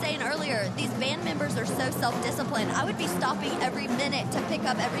what I was saying earlier, these band members are so self-disciplined. I would be stopping every minute to pick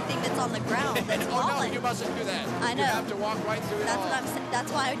up everything that's on the ground that's fallen. No, you mustn't do that. I know. You have to walk right through it all. What I'm saying.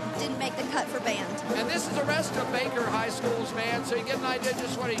 That's why I didn't make the cut for band. And this is the rest of Baker High School's band, so you get an idea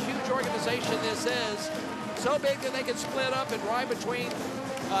just what a huge organization this is. So big that they can split up and ride between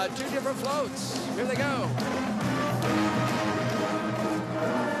two different floats. Here they go.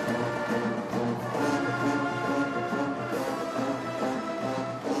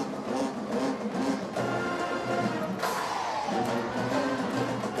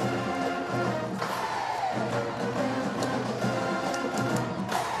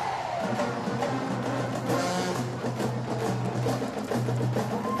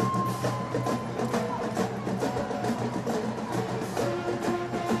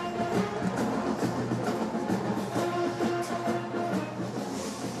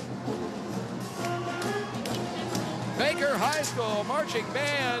 Baker High School marching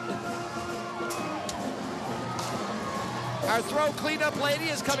band. Our throw cleanup lady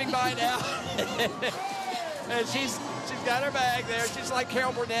is coming by now. And she's got her bag there. She's like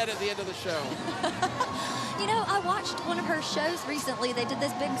Carol Burnett at the end of the show. You know, I watched one of her shows recently. They did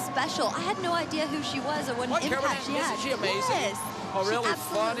this big special. I had no idea who she was or what impact she had. Isn't she amazing? Yes. A really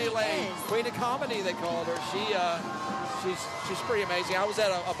funny absolutely lady. is. Queen of Comedy, they called her. She's pretty amazing. I was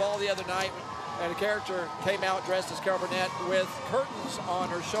at a ball the other night, and a character came out dressed as Carol Burnett with curtains on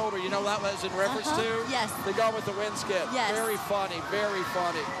her shoulder. You know that was in reference to? Yes. The Gone with the Wind skit. Yes. Very funny, very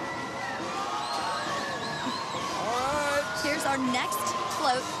funny. All right. Here's our next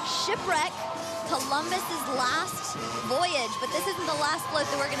float, Shipwreck, Columbus's last voyage. But this isn't the last float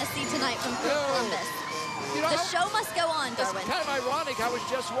that we're going to see tonight from Crewe Columbus. You know, the show must go on, Darwin. It's kind of ironic. I was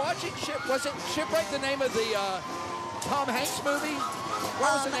just watching Was it Shipwreck the name of the Tom Hanks movie?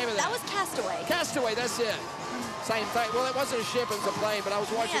 What was the name of that? That was Castaway. Castaway, that's it. Same thing. Well, it wasn't a ship, it was a plane, but I was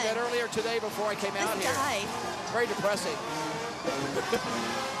watching that earlier today before I came out here. Guy. Very depressing.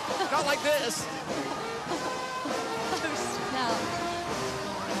 Not like this. No.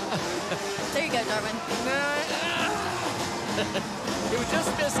 There you go, Darwin. He was just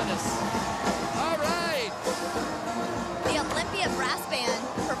missing us. All right. The Olympia Brass Band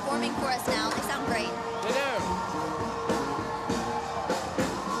performing for us now. They sound great. They do.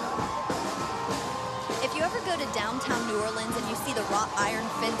 If you ever go to downtown New Orleans and you see the wrought iron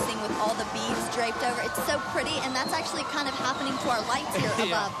fencing with all the beads draped over, it's so pretty, and that's actually kind of happening to our lights here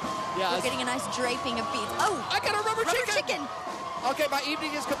above. Yeah, we're getting a nice draping of beads. Oh, I got a rubber chicken. Okay, my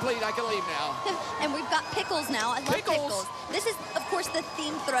evening is complete. I can leave now. And we've got pickles now. I love pickles. This is, of course, the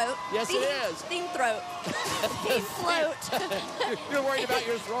theme throat. Yes, it is. Theme throat. Theme float. You're worried about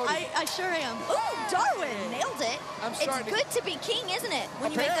your throat. I sure am. Ooh, Darwin nailed it. It's good to be king, isn't it?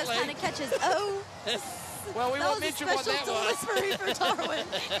 When you make those kind of catches. Oh. Well, we won't mention what that was. Delivery for Darwin.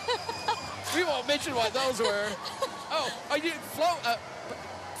 We won't mention what those were. Oh, are you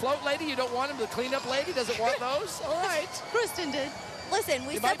float lady? You don't want him? The cleanup lady doesn't want those? All right. Kristen did. Listen,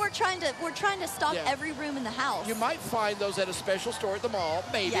 we said we're trying to stock every room in the house. You might find those at a special store at the mall.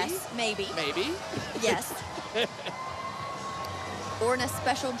 Maybe. Yes, maybe. Maybe. Yes. Or in a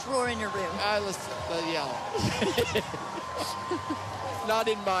special drawer in your room. Yeah. Not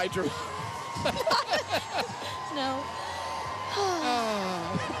in my drawer. No.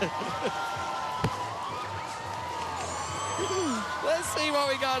 Let's see what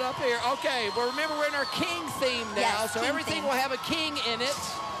we got up here. Okay, well, remember we're in our king theme now, yes, so everything theme. will have a king in it.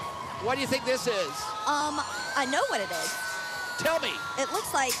 What do you think this is? I know what it is. Tell me. It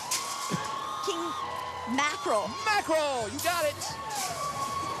looks like King Mackerel. Mackerel, you got it.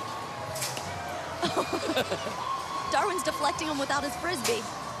 Darwin's deflecting them without his frisbee.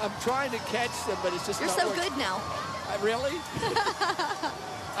 I'm trying to catch them, but it's just You're not so working. good now. Really?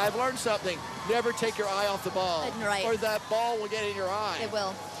 I've learned something. Never take your eye off the ball. Right. Or that ball will get in your eye. It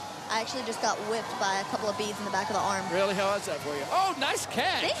will. I actually just got whipped by a couple of beads in the back of the arm. Really? How was that for you? Oh, nice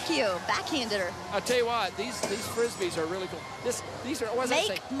catch. Thank you. Backhanded her. I'll tell you what, these frisbees are really cool. These are, what does that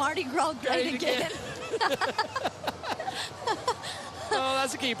say? Make Mardi Gras great again. Oh,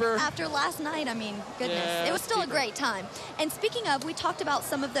 that's a keeper. After last night, I mean, goodness. Yeah, it was still a great time. And speaking of, we talked about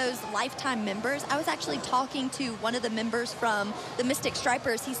some of those lifetime members. I was actually talking to one of the members from the Mystic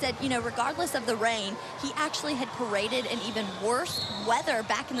Stripers. He said, you know, regardless of the rain, he actually had paraded in even worse weather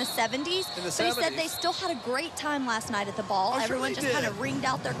back in the 70s. In the 70s. But he said they still had a great time last night at the ball. Oh, Everyone sure just kind of ringed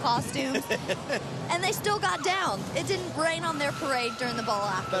out their costumes. And they still got down. It didn't rain on their parade during the ball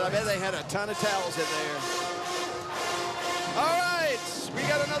afterwards. But I bet they had a ton of towels in there. All right, we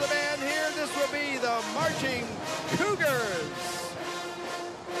got another band here. This will be the Marching Cougars.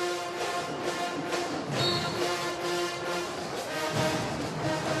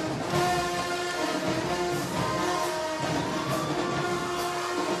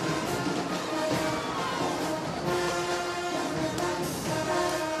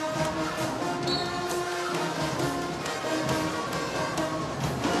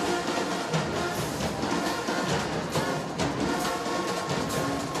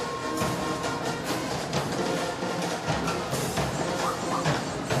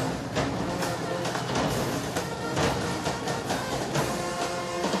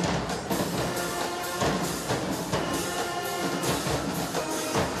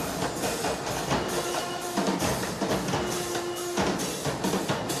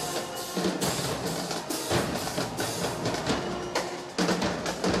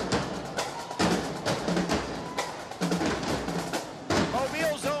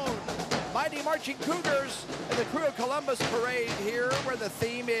 Marching Cougars in the Crewe Columbus Parade here, where the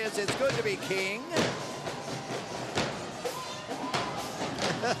theme is "It's Good to Be King."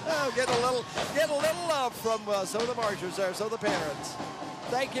 Get a little love from some of the marchers there, some of the parents.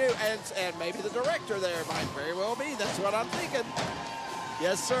 Thank you, and maybe the director there might very well be. That's what I'm thinking.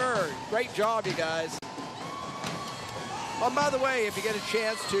 Yes, sir. Great job, you guys. Oh, by the way, if you get a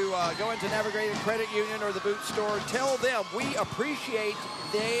chance to go into Navigator Credit Union or the boot store, tell them we appreciate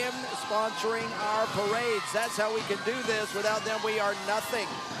them sponsoring our parades. That's how we can do this. Without them, we are nothing.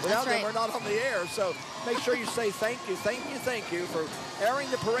 Without them, we're not on the air. So make sure you say thank you for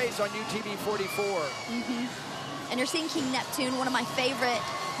airing the parades on UTV 44. And you're seeing King Neptune, one of my favorite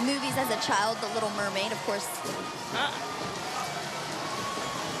movies as a child, The Little Mermaid, of course.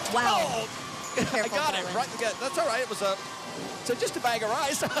 Wow. Oh. I got it right in the gut. That's all right. It was just a bag of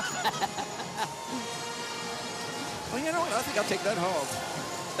rice. Well, you know what? I think I'll take that home.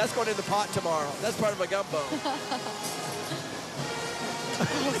 That's going in the pot tomorrow. That's part of my gumbo.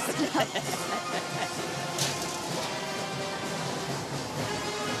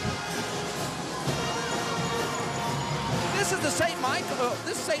 This is the St.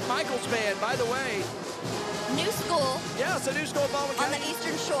 Michael's band, by the way. New school. Yeah, it's a new school in Baldwin County. On the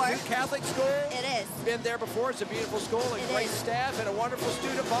Eastern Shore. New Catholic school. It is. Been there before. It's a beautiful school and great staff and a wonderful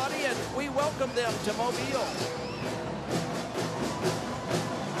student body, and we welcome them to Mobile.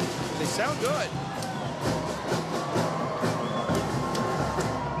 They sound good.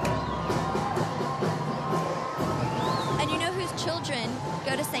 And you know whose children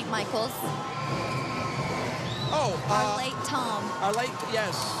go to St. Michael's? Oh, our late Tom. Our late,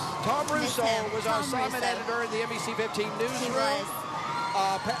 yes. Tom Russo was our assignment editor in the NBC 15 newsroom. He was.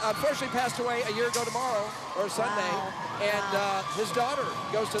 Unfortunately passed away a year ago tomorrow, or Sunday. Wow. And his daughter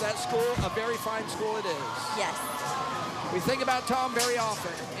goes to that school, a very fine school it is. Yes. We think about Tom very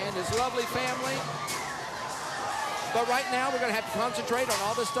often and his lovely family. But right now, we're going to have to concentrate on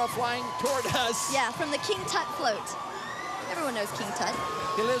all this stuff flying toward us. Yeah, from the King Tut float. Everyone knows King Tut.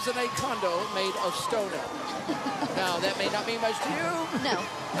 He lives in a condo made of stone. Now, that may not mean much to you. No.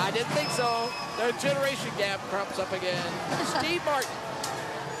 I didn't think so. The generation gap crops up again. Steve Martin.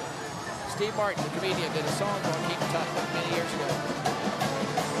 Steve Martin, the comedian, did a song on King Tut many years ago.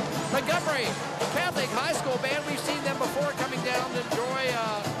 Montgomery Catholic High School Band. We've seen them before coming down to enjoy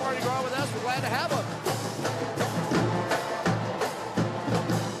Mardi Gras with us. We're glad to have them.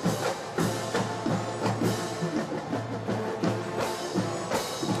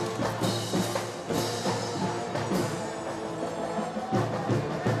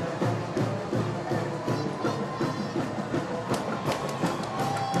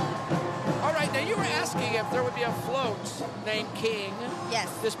 If there would be a float named King. Yes.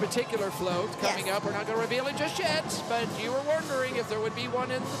 This particular float coming up. We're not going to reveal it just yet, but you were wondering if there would be one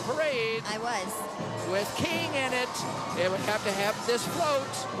in the parade. I was. With King in it. It would have to have this float,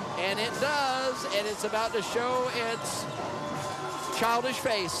 and it does, and it's about to show its childish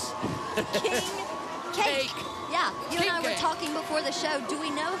face. King Cake. Yeah, you King and I were cake. talking before the show. Do we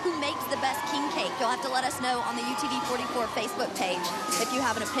know who makes the best king cake? You'll have to let us know on the UTV 44 Facebook page if you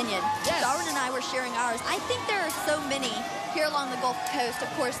have an opinion. Yes. Darwin and I were sharing ours. I think there are so many here along the Gulf Coast, of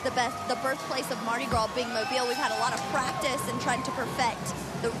course, the birthplace of Mardi Gras being Mobile. We've had a lot of practice in trying to perfect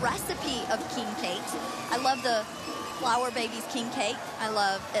the recipe of king cake. I love the Flour Babies king cake. I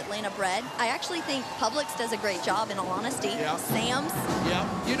love Atlanta bread. I actually think Publix does a great job, in all honesty. Yeah. Sam's. Yeah.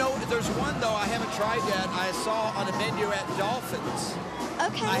 You know, there's one, though, I haven't tried yet. I saw on a menu at Dolphins.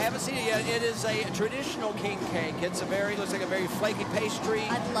 Okay. I haven't seen it yet. It is a traditional king cake. Looks like a very flaky pastry.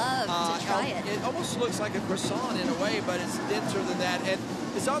 I'd love to try it. It almost looks like a croissant in a way, but it's denser than that. And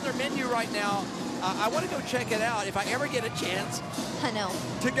it's on their menu right now. I want to go check it out if I ever get a chance. I know.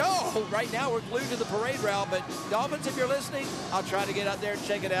 To go. Right now, we're glued to the parade route, but Dolphins, if you're listening, I'll try to get out there and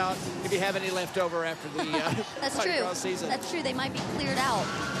check it out if you have any left over after the Mardi Gras season. That's true. They might be cleared out.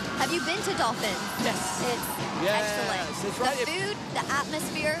 Have you been to Dolphins? Yes. It's excellent. It's right. The food, the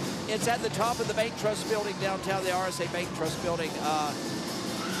atmosphere. It's at the top of the Bank Trust building downtown, the RSA Bank Trust building. Oh,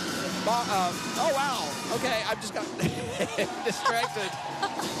 wow. Okay, I just got distracted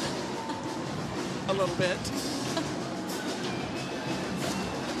a little bit.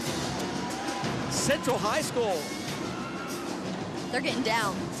 Central High School. They're getting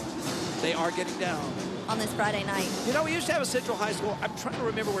down. They are getting down. On this Friday night. You know, we used to have a Central High School. I'm trying to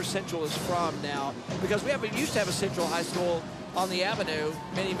remember where Central is from now, because we used to have a Central High School on the Avenue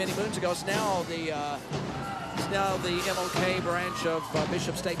many, many moons ago. It's now the MLK branch of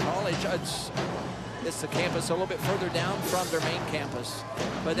Bishop State College. It's the campus a little bit further down from their main campus.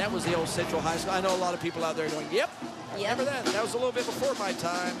 But that was the old Central High School. I know a lot of people out there going, yep, remember that. That was a little bit before my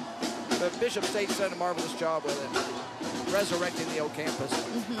time. But Bishop State's done a marvelous job with it, resurrecting the old campus.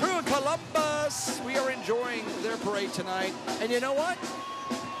 Crewe in Columbus, we are enjoying their parade tonight. And you know what?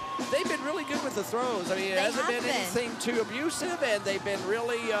 They've been really good with the throws. I mean, it hasn't been anything too abusive, and they've been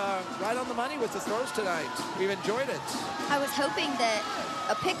really right on the money with the throws tonight. We've enjoyed it. I was hoping that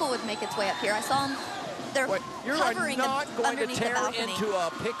a pickle would make its way up here. I saw them. They're hovering not going to tear into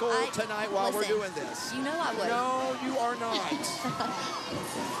a pickle tonight while we're doing this. You know I would. No, you are not.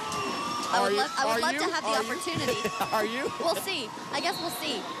 I would love to have the opportunity. Are you? We'll see. I guess we'll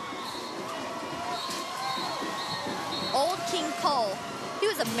see. Old King Cole. He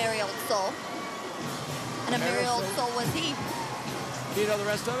was a merry old soul. And a merry old soul was he. Do you know the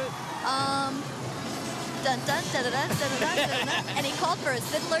rest of it? Dun dun dun dun dun dun dun dun dun. And he called for his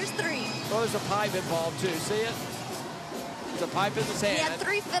fiddler's 3. Well, there's a pipe involved too. See it? There's a pipe in his hand. He had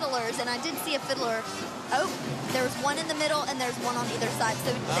 3 fiddlers, and I did see a fiddler. Oh, there was one in the middle, and there's one on either side.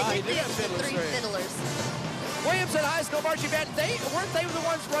 So they did have 3 fiddlers. Williamson High School marching band. Weren't they the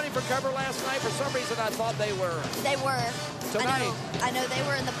ones running for cover last night? For some reason, I thought they were. They were. Tonight. I know they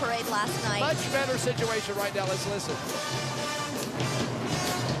were in the parade last night. Much better situation right now. Let's listen.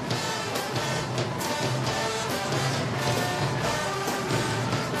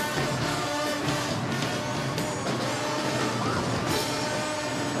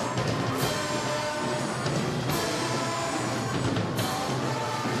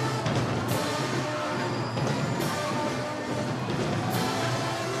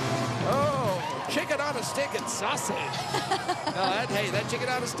 Stick and sausage. No, that chicken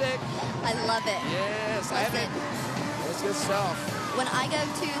on a stick. I love it. Yes, I have it. That's good stuff. When I go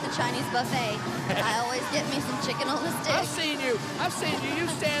to the Chinese buffet, I always get me some chicken on a stick. I've seen you. You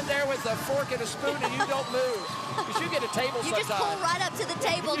stand there with a fork and a spoon and you don't move. You should get a table sometime. You just pull right up to the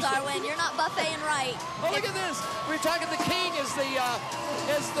table, Darwin. You're not buffeting right. Oh, look at this. We're talking the king is the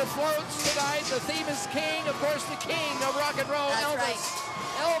floats tonight. The theme is king. Of course, the king of rock and roll, That's Elvis. Right.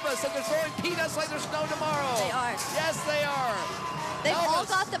 Elvis, and they're throwing peanuts like there's no tomorrow. They are. Yes, they are. They've all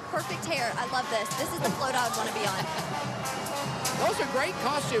got the perfect hair. I love this. This is the float I would want to be on. Those are great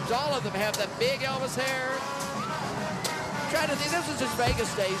costumes. All of them have that big Elvis hair. I'm trying to think. This is his Vegas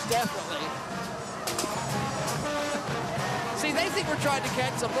days, definitely. See, they think we're trying to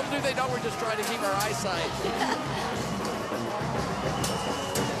catch them. Little do they know we're just trying to keep our eyesight.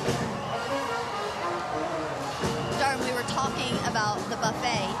 Darwin, we were talking about the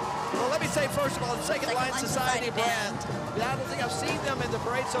buffet. Well, let me say, first of all, the Second Line Society band. I don't think I've seen them in the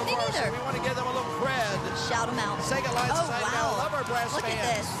parade so far, so we want to give them a little cred. Shout them out. Second Line Society band. I love our brass Look bands.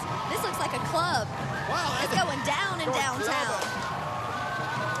 at this. This looks like a club. Wow. It's going down in downtown.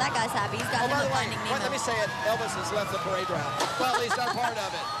 That guy's happy. He's got him a Finding Nemo. Let me say it. Elvis has left the parade route. Well, at least our part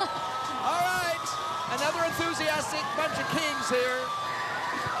of it. All right. Another enthusiastic bunch of kings here.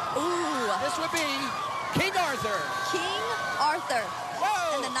 Ooh. This would be King Arthur. King Arthur.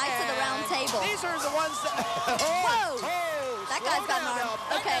 Whoa. And the Knights of the Round Table. These are the ones that... Whoa. That guy's got an arm.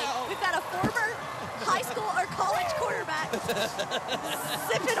 Okay, we've got a former high school or college quarterback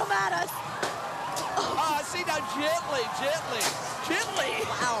zipping them at us. See now, gently.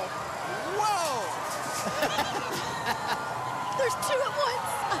 Wow. Whoa. There's two at once.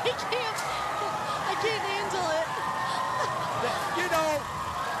 I can't handle it. You know,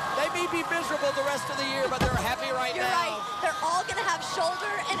 they may be miserable the rest of the year, but they're happy right You're now. right. They're all going to have shoulder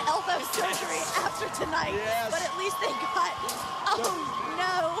and elbow surgery after tonight. Yes. But at least they got, oh,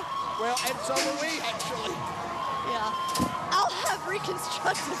 no. Well, and so will we, actually. Yeah. I'll have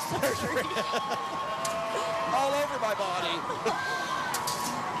reconstructive surgery. All over my body.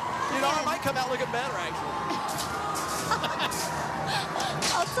 You know, I might come out looking better, actually.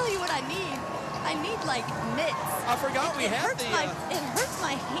 I'll tell you what I need. I need, like, mitts. I forgot we had the... It hurts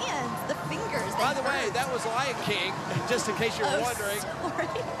my hands, the fingers. By the way, that was Lion King, just in case you were wondering. Sorry.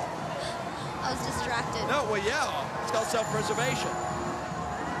 I was distracted. No, well, yeah. It's called self-preservation.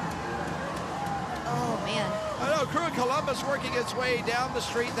 Oh, man. I know, Crewe in Columbus working its way down the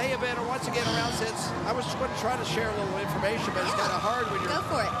street. They have been once again around since... I was going to try to share a little information, but it's kind of hard when you're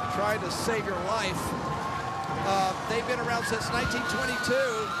trying to save your life. They've been around since 1922.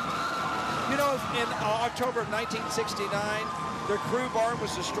 You know, in October of 1969, their Crewe barn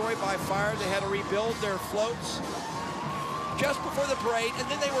was destroyed by fire. They had to rebuild their floats just before the parade, and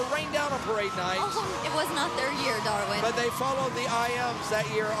then they were rained down on parade night. Oh, it was not their year, Darwin. But they followed the IMs that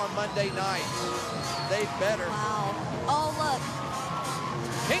year on Monday night. They'd better. Wow. Oh, look.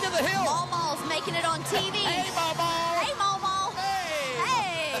 King of the Hill. Maw's making it on TV. Hey, Maw. Hey, Maw. Hey.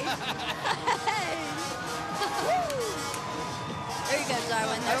 Hey. Hey. There you go,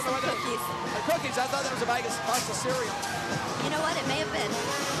 Darwin. There's some cookies. Cookies? I thought that was a bag of pasta cereal. You know what? It may have been.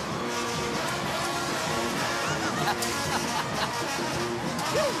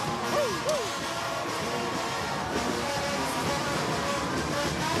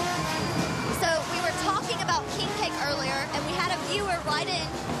 So we were talking about king cake earlier, and we had a viewer write in.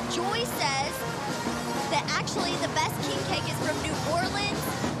 Joy says that actually the best king cake is from New Orleans.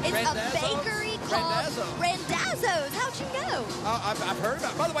 It's a bakery called Randazzo's. How'd you know? I've heard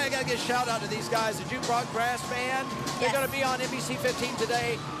about it. By the way, I got to give a shout out to these guys, the Jukebox Brass Band. They're going to be on NBC 15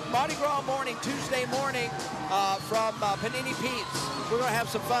 today. Mardi Gras morning, Tuesday morning, from Panini Pete's. We're going to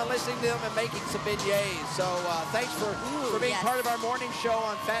have some fun listening to them and making some beignets. So thanks for being part of our morning show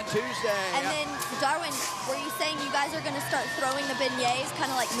on Fat Tuesday. And then, Darwin, were you saying you guys are going to start throwing the beignets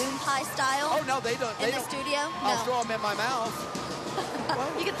kind of like moon pie style? Oh, no, they don't. In the studio? I'll throw them in my mouth.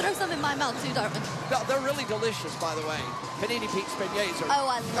 You can throw some in my mouth too, Darwin. No, they're really delicious, by the way. Panini Pete's beignets are I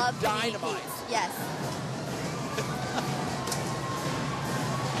love dynamite. Pete's. Yes.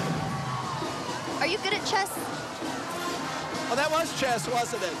 Are you good at chess? Oh, that was chess,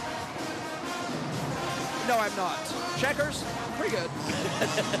 wasn't it? No, I'm not. Checkers? Pretty good.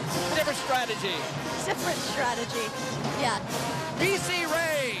 Different strategy. Different strategy. Yeah. BC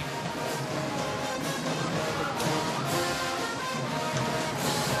Ray.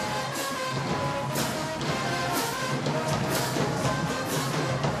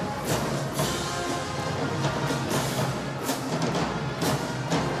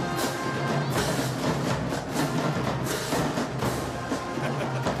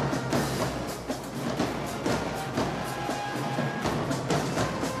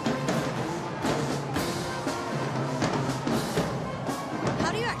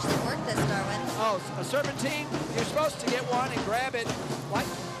 A serpentine, you're supposed to get one and grab it, like,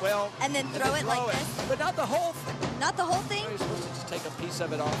 well... And then throw it like this? But not the whole thing. Not the whole thing? You're supposed to just take a piece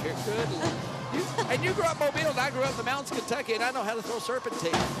of it off here. Good. And you grew up in Mobile, and I grew up in the mountains of Kentucky, and I know how to throw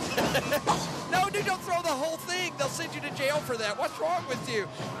serpentine. No, dude, don't throw the whole thing. They'll send you to jail for that. What's wrong with you?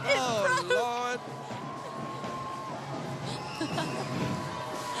 Oh, Lord.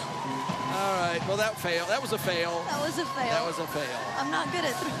 All right, well, that failed. That was a fail. That was a fail. That was a fail. I'm not good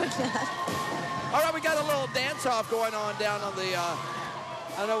at throwing that. All right, we got a little dance-off going on down on the, I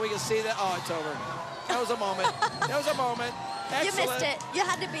don't know if we can see that. Oh, it's over. That was a moment. That was a moment. Excellent. You missed it. You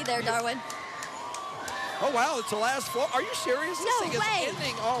had to be there, Darwin. Oh, wow, it's the last float. Are you serious? This thing is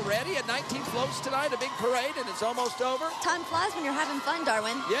ending already at 19 floats tonight, a big parade, and it's almost over? Time flies when you're having fun,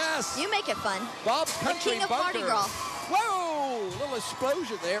 Darwin. Yes. You make it fun. Bob's Country The king of Bunker. Mardi Gras. Whoa, little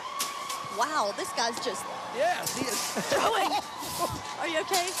explosion there. Wow, this guy's just yes, he is throwing. Are you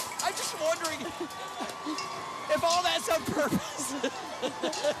okay? I'm just wondering if all that's on purpose.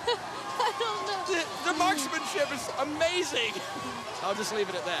 I don't know. The marksmanship is amazing. I'll just leave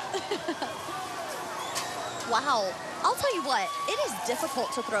it at that. Wow. I'll tell you what, it is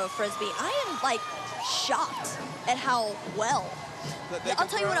difficult to throw a Frisbee. I am, like, shocked at how well. I'll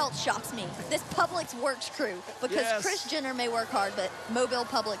tell you what else shocks me. This Publix Works crew. Because Chris Jenner may work hard, but Mobile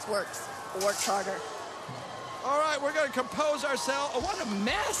Publix works harder. All right, we're going to compose ourselves. Oh, what a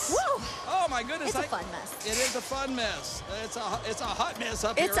mess. Woo. Oh, my goodness. It's a fun mess. It is a fun mess. It's a hot mess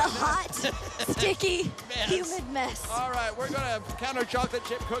up here. It's a hot, sticky, humid mess. All right, we're going to count our chocolate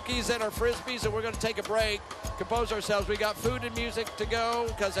chip cookies and our Frisbees, and we're going to take a break, compose ourselves. We got food and music to go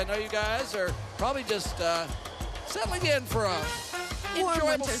because I know you guys are probably just settling in for a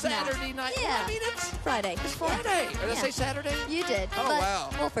enjoyable Saturday night. Yeah. I mean, it's Friday. It's Friday. Did I say Saturday? You did. Oh, but wow.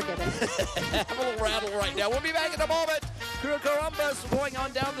 We'll forgive it. I'm a little rattled right now. We'll be back in a moment. Crewe Columbus going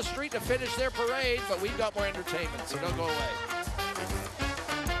on down the street to finish their parade, but we've got more entertainment, so don't go away.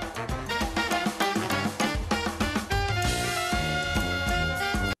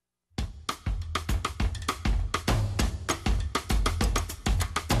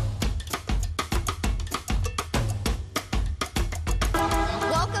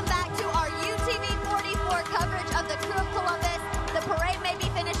 Welcome back to our UTV 44 coverage of the Crewe of Columbus. The parade may be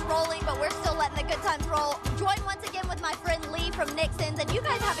finished rolling, but we're still letting the good times roll. Joined once again with my friend Lee from Nixon's, and you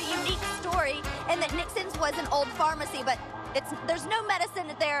guys have a unique story in that Nixon's was an old pharmacy, but there's no medicine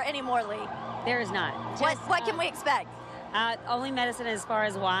there anymore, Lee. There is not. What can we expect? Only medicine as far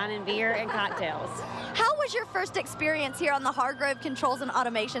as wine and beer and cocktails. How was your first experience here on the Hargrove Controls and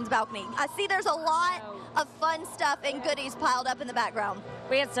Automation's balcony? I see there's a lot of fun stuff and goodies piled up in the background.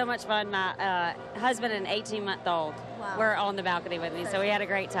 We had so much fun. My husband and 18-month-old were on the balcony with me, so we had a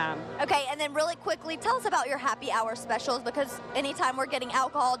great time. Okay, and then really quickly, tell us about your happy hour specials, because anytime we're getting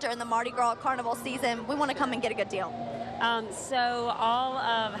alcohol during the Mardi Gras carnival season, we want to come and get a good deal. So all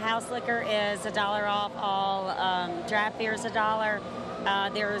of house liquor is $1 off. All draft beer is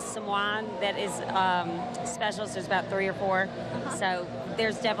 $1. There's some wine that is special, so there's about 3 or 4. So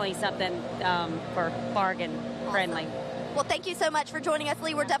there's definitely something for bargain friendly. Well, thank you so much for joining us,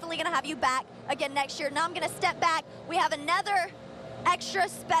 Lee. We're definitely going to have you back again next year. Now I'm going to step back. We have another extra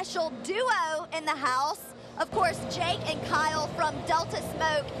special duo in the house. Of course, Jake and Kyle from Delta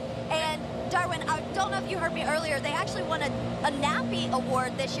Smoke. And Darwin, I don't know if you heard me earlier, they actually won a NAPI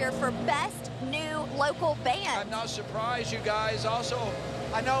award this year for Best New Local Band. I'm not surprised, you guys. Also,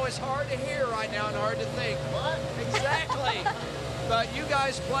 I know it's hard to hear right now and hard to think. What? Exactly. But you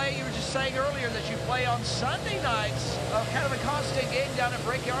guys play, you were just saying earlier that you play on Sunday nights, kind of a constant game down at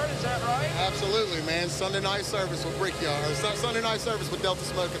Brickyard, is that right? Absolutely, man. Sunday night service with Brickyard. Sunday night service with Delta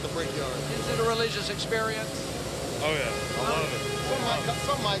Smoke at the Brickyard. Is it a religious experience? Oh, yeah. I love it.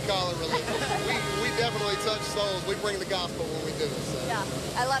 Some might call it religious. we definitely touch souls. We bring the gospel when we do it. So. Yeah,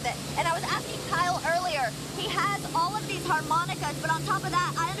 I love it. And I was asking Kyle earlier, he has all of these harmonicas, but on top of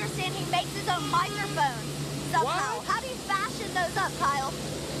that, I understand he makes his own microphones somehow. What? How do you fashion those up, Kyle?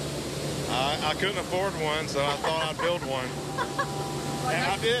 I couldn't afford one, so I thought I'd build one. And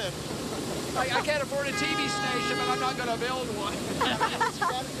I did. I can't afford a TV station, but I'm not going to build one. That's what you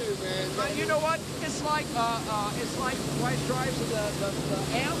gotta do, man. But you know what? It's like White Stripes and the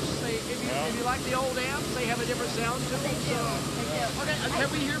amps. If you like the old amps, they have a different sound to them. They do. They do. Okay, can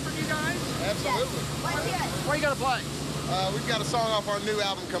we hear from you guys? Absolutely. Yes. Let's hear it. What are you going to play? We've got a song off our new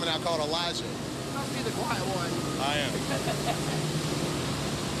album coming out called Elijah. Must be the quiet one. I am.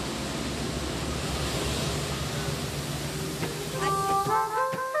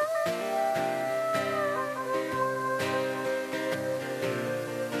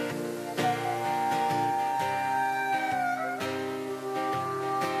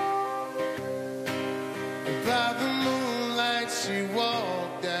 By the moonlight she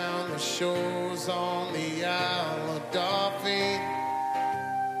walked down the shores on the Isle of Dolphin.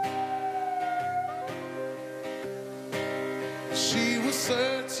 She was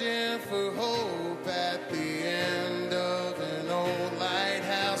searching for hope at the end of an old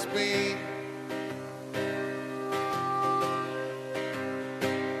lighthouse beam.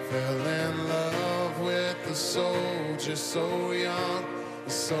 Fell in love with a soldier so young,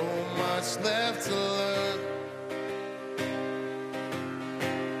 so much left to learn.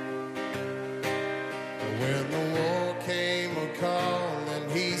 When the war came a-calling,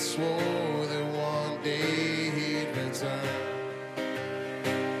 he swore that one day he'd return.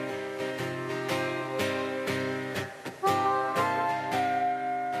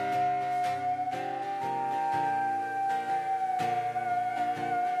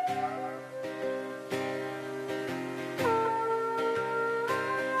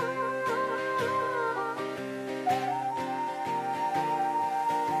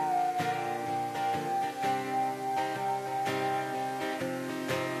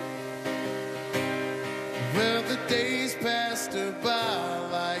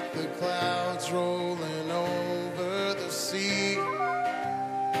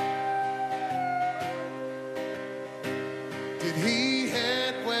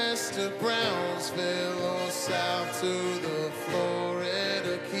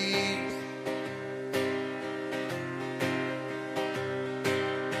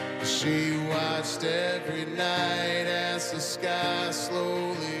 She watched every night as the sky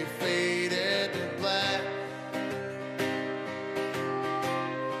slowly faded to black.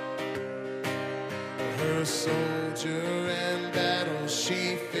 Her soldier in battle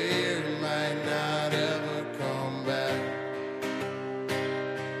she feared might not ever come back.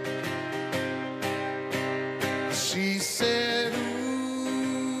 She said,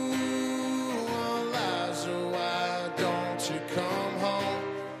 ooh, Elijah, why don't you come home?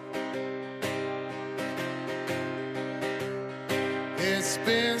 It's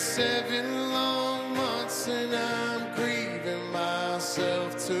been 7 long months and I'm grieving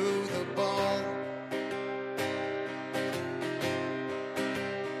myself to the bone.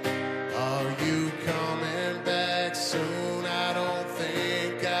 Are you coming back soon? I don't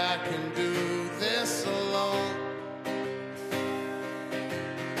think I can do this alone.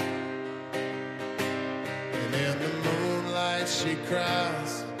 And in the moonlight she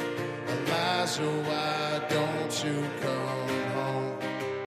cries, Elijah, why don't you come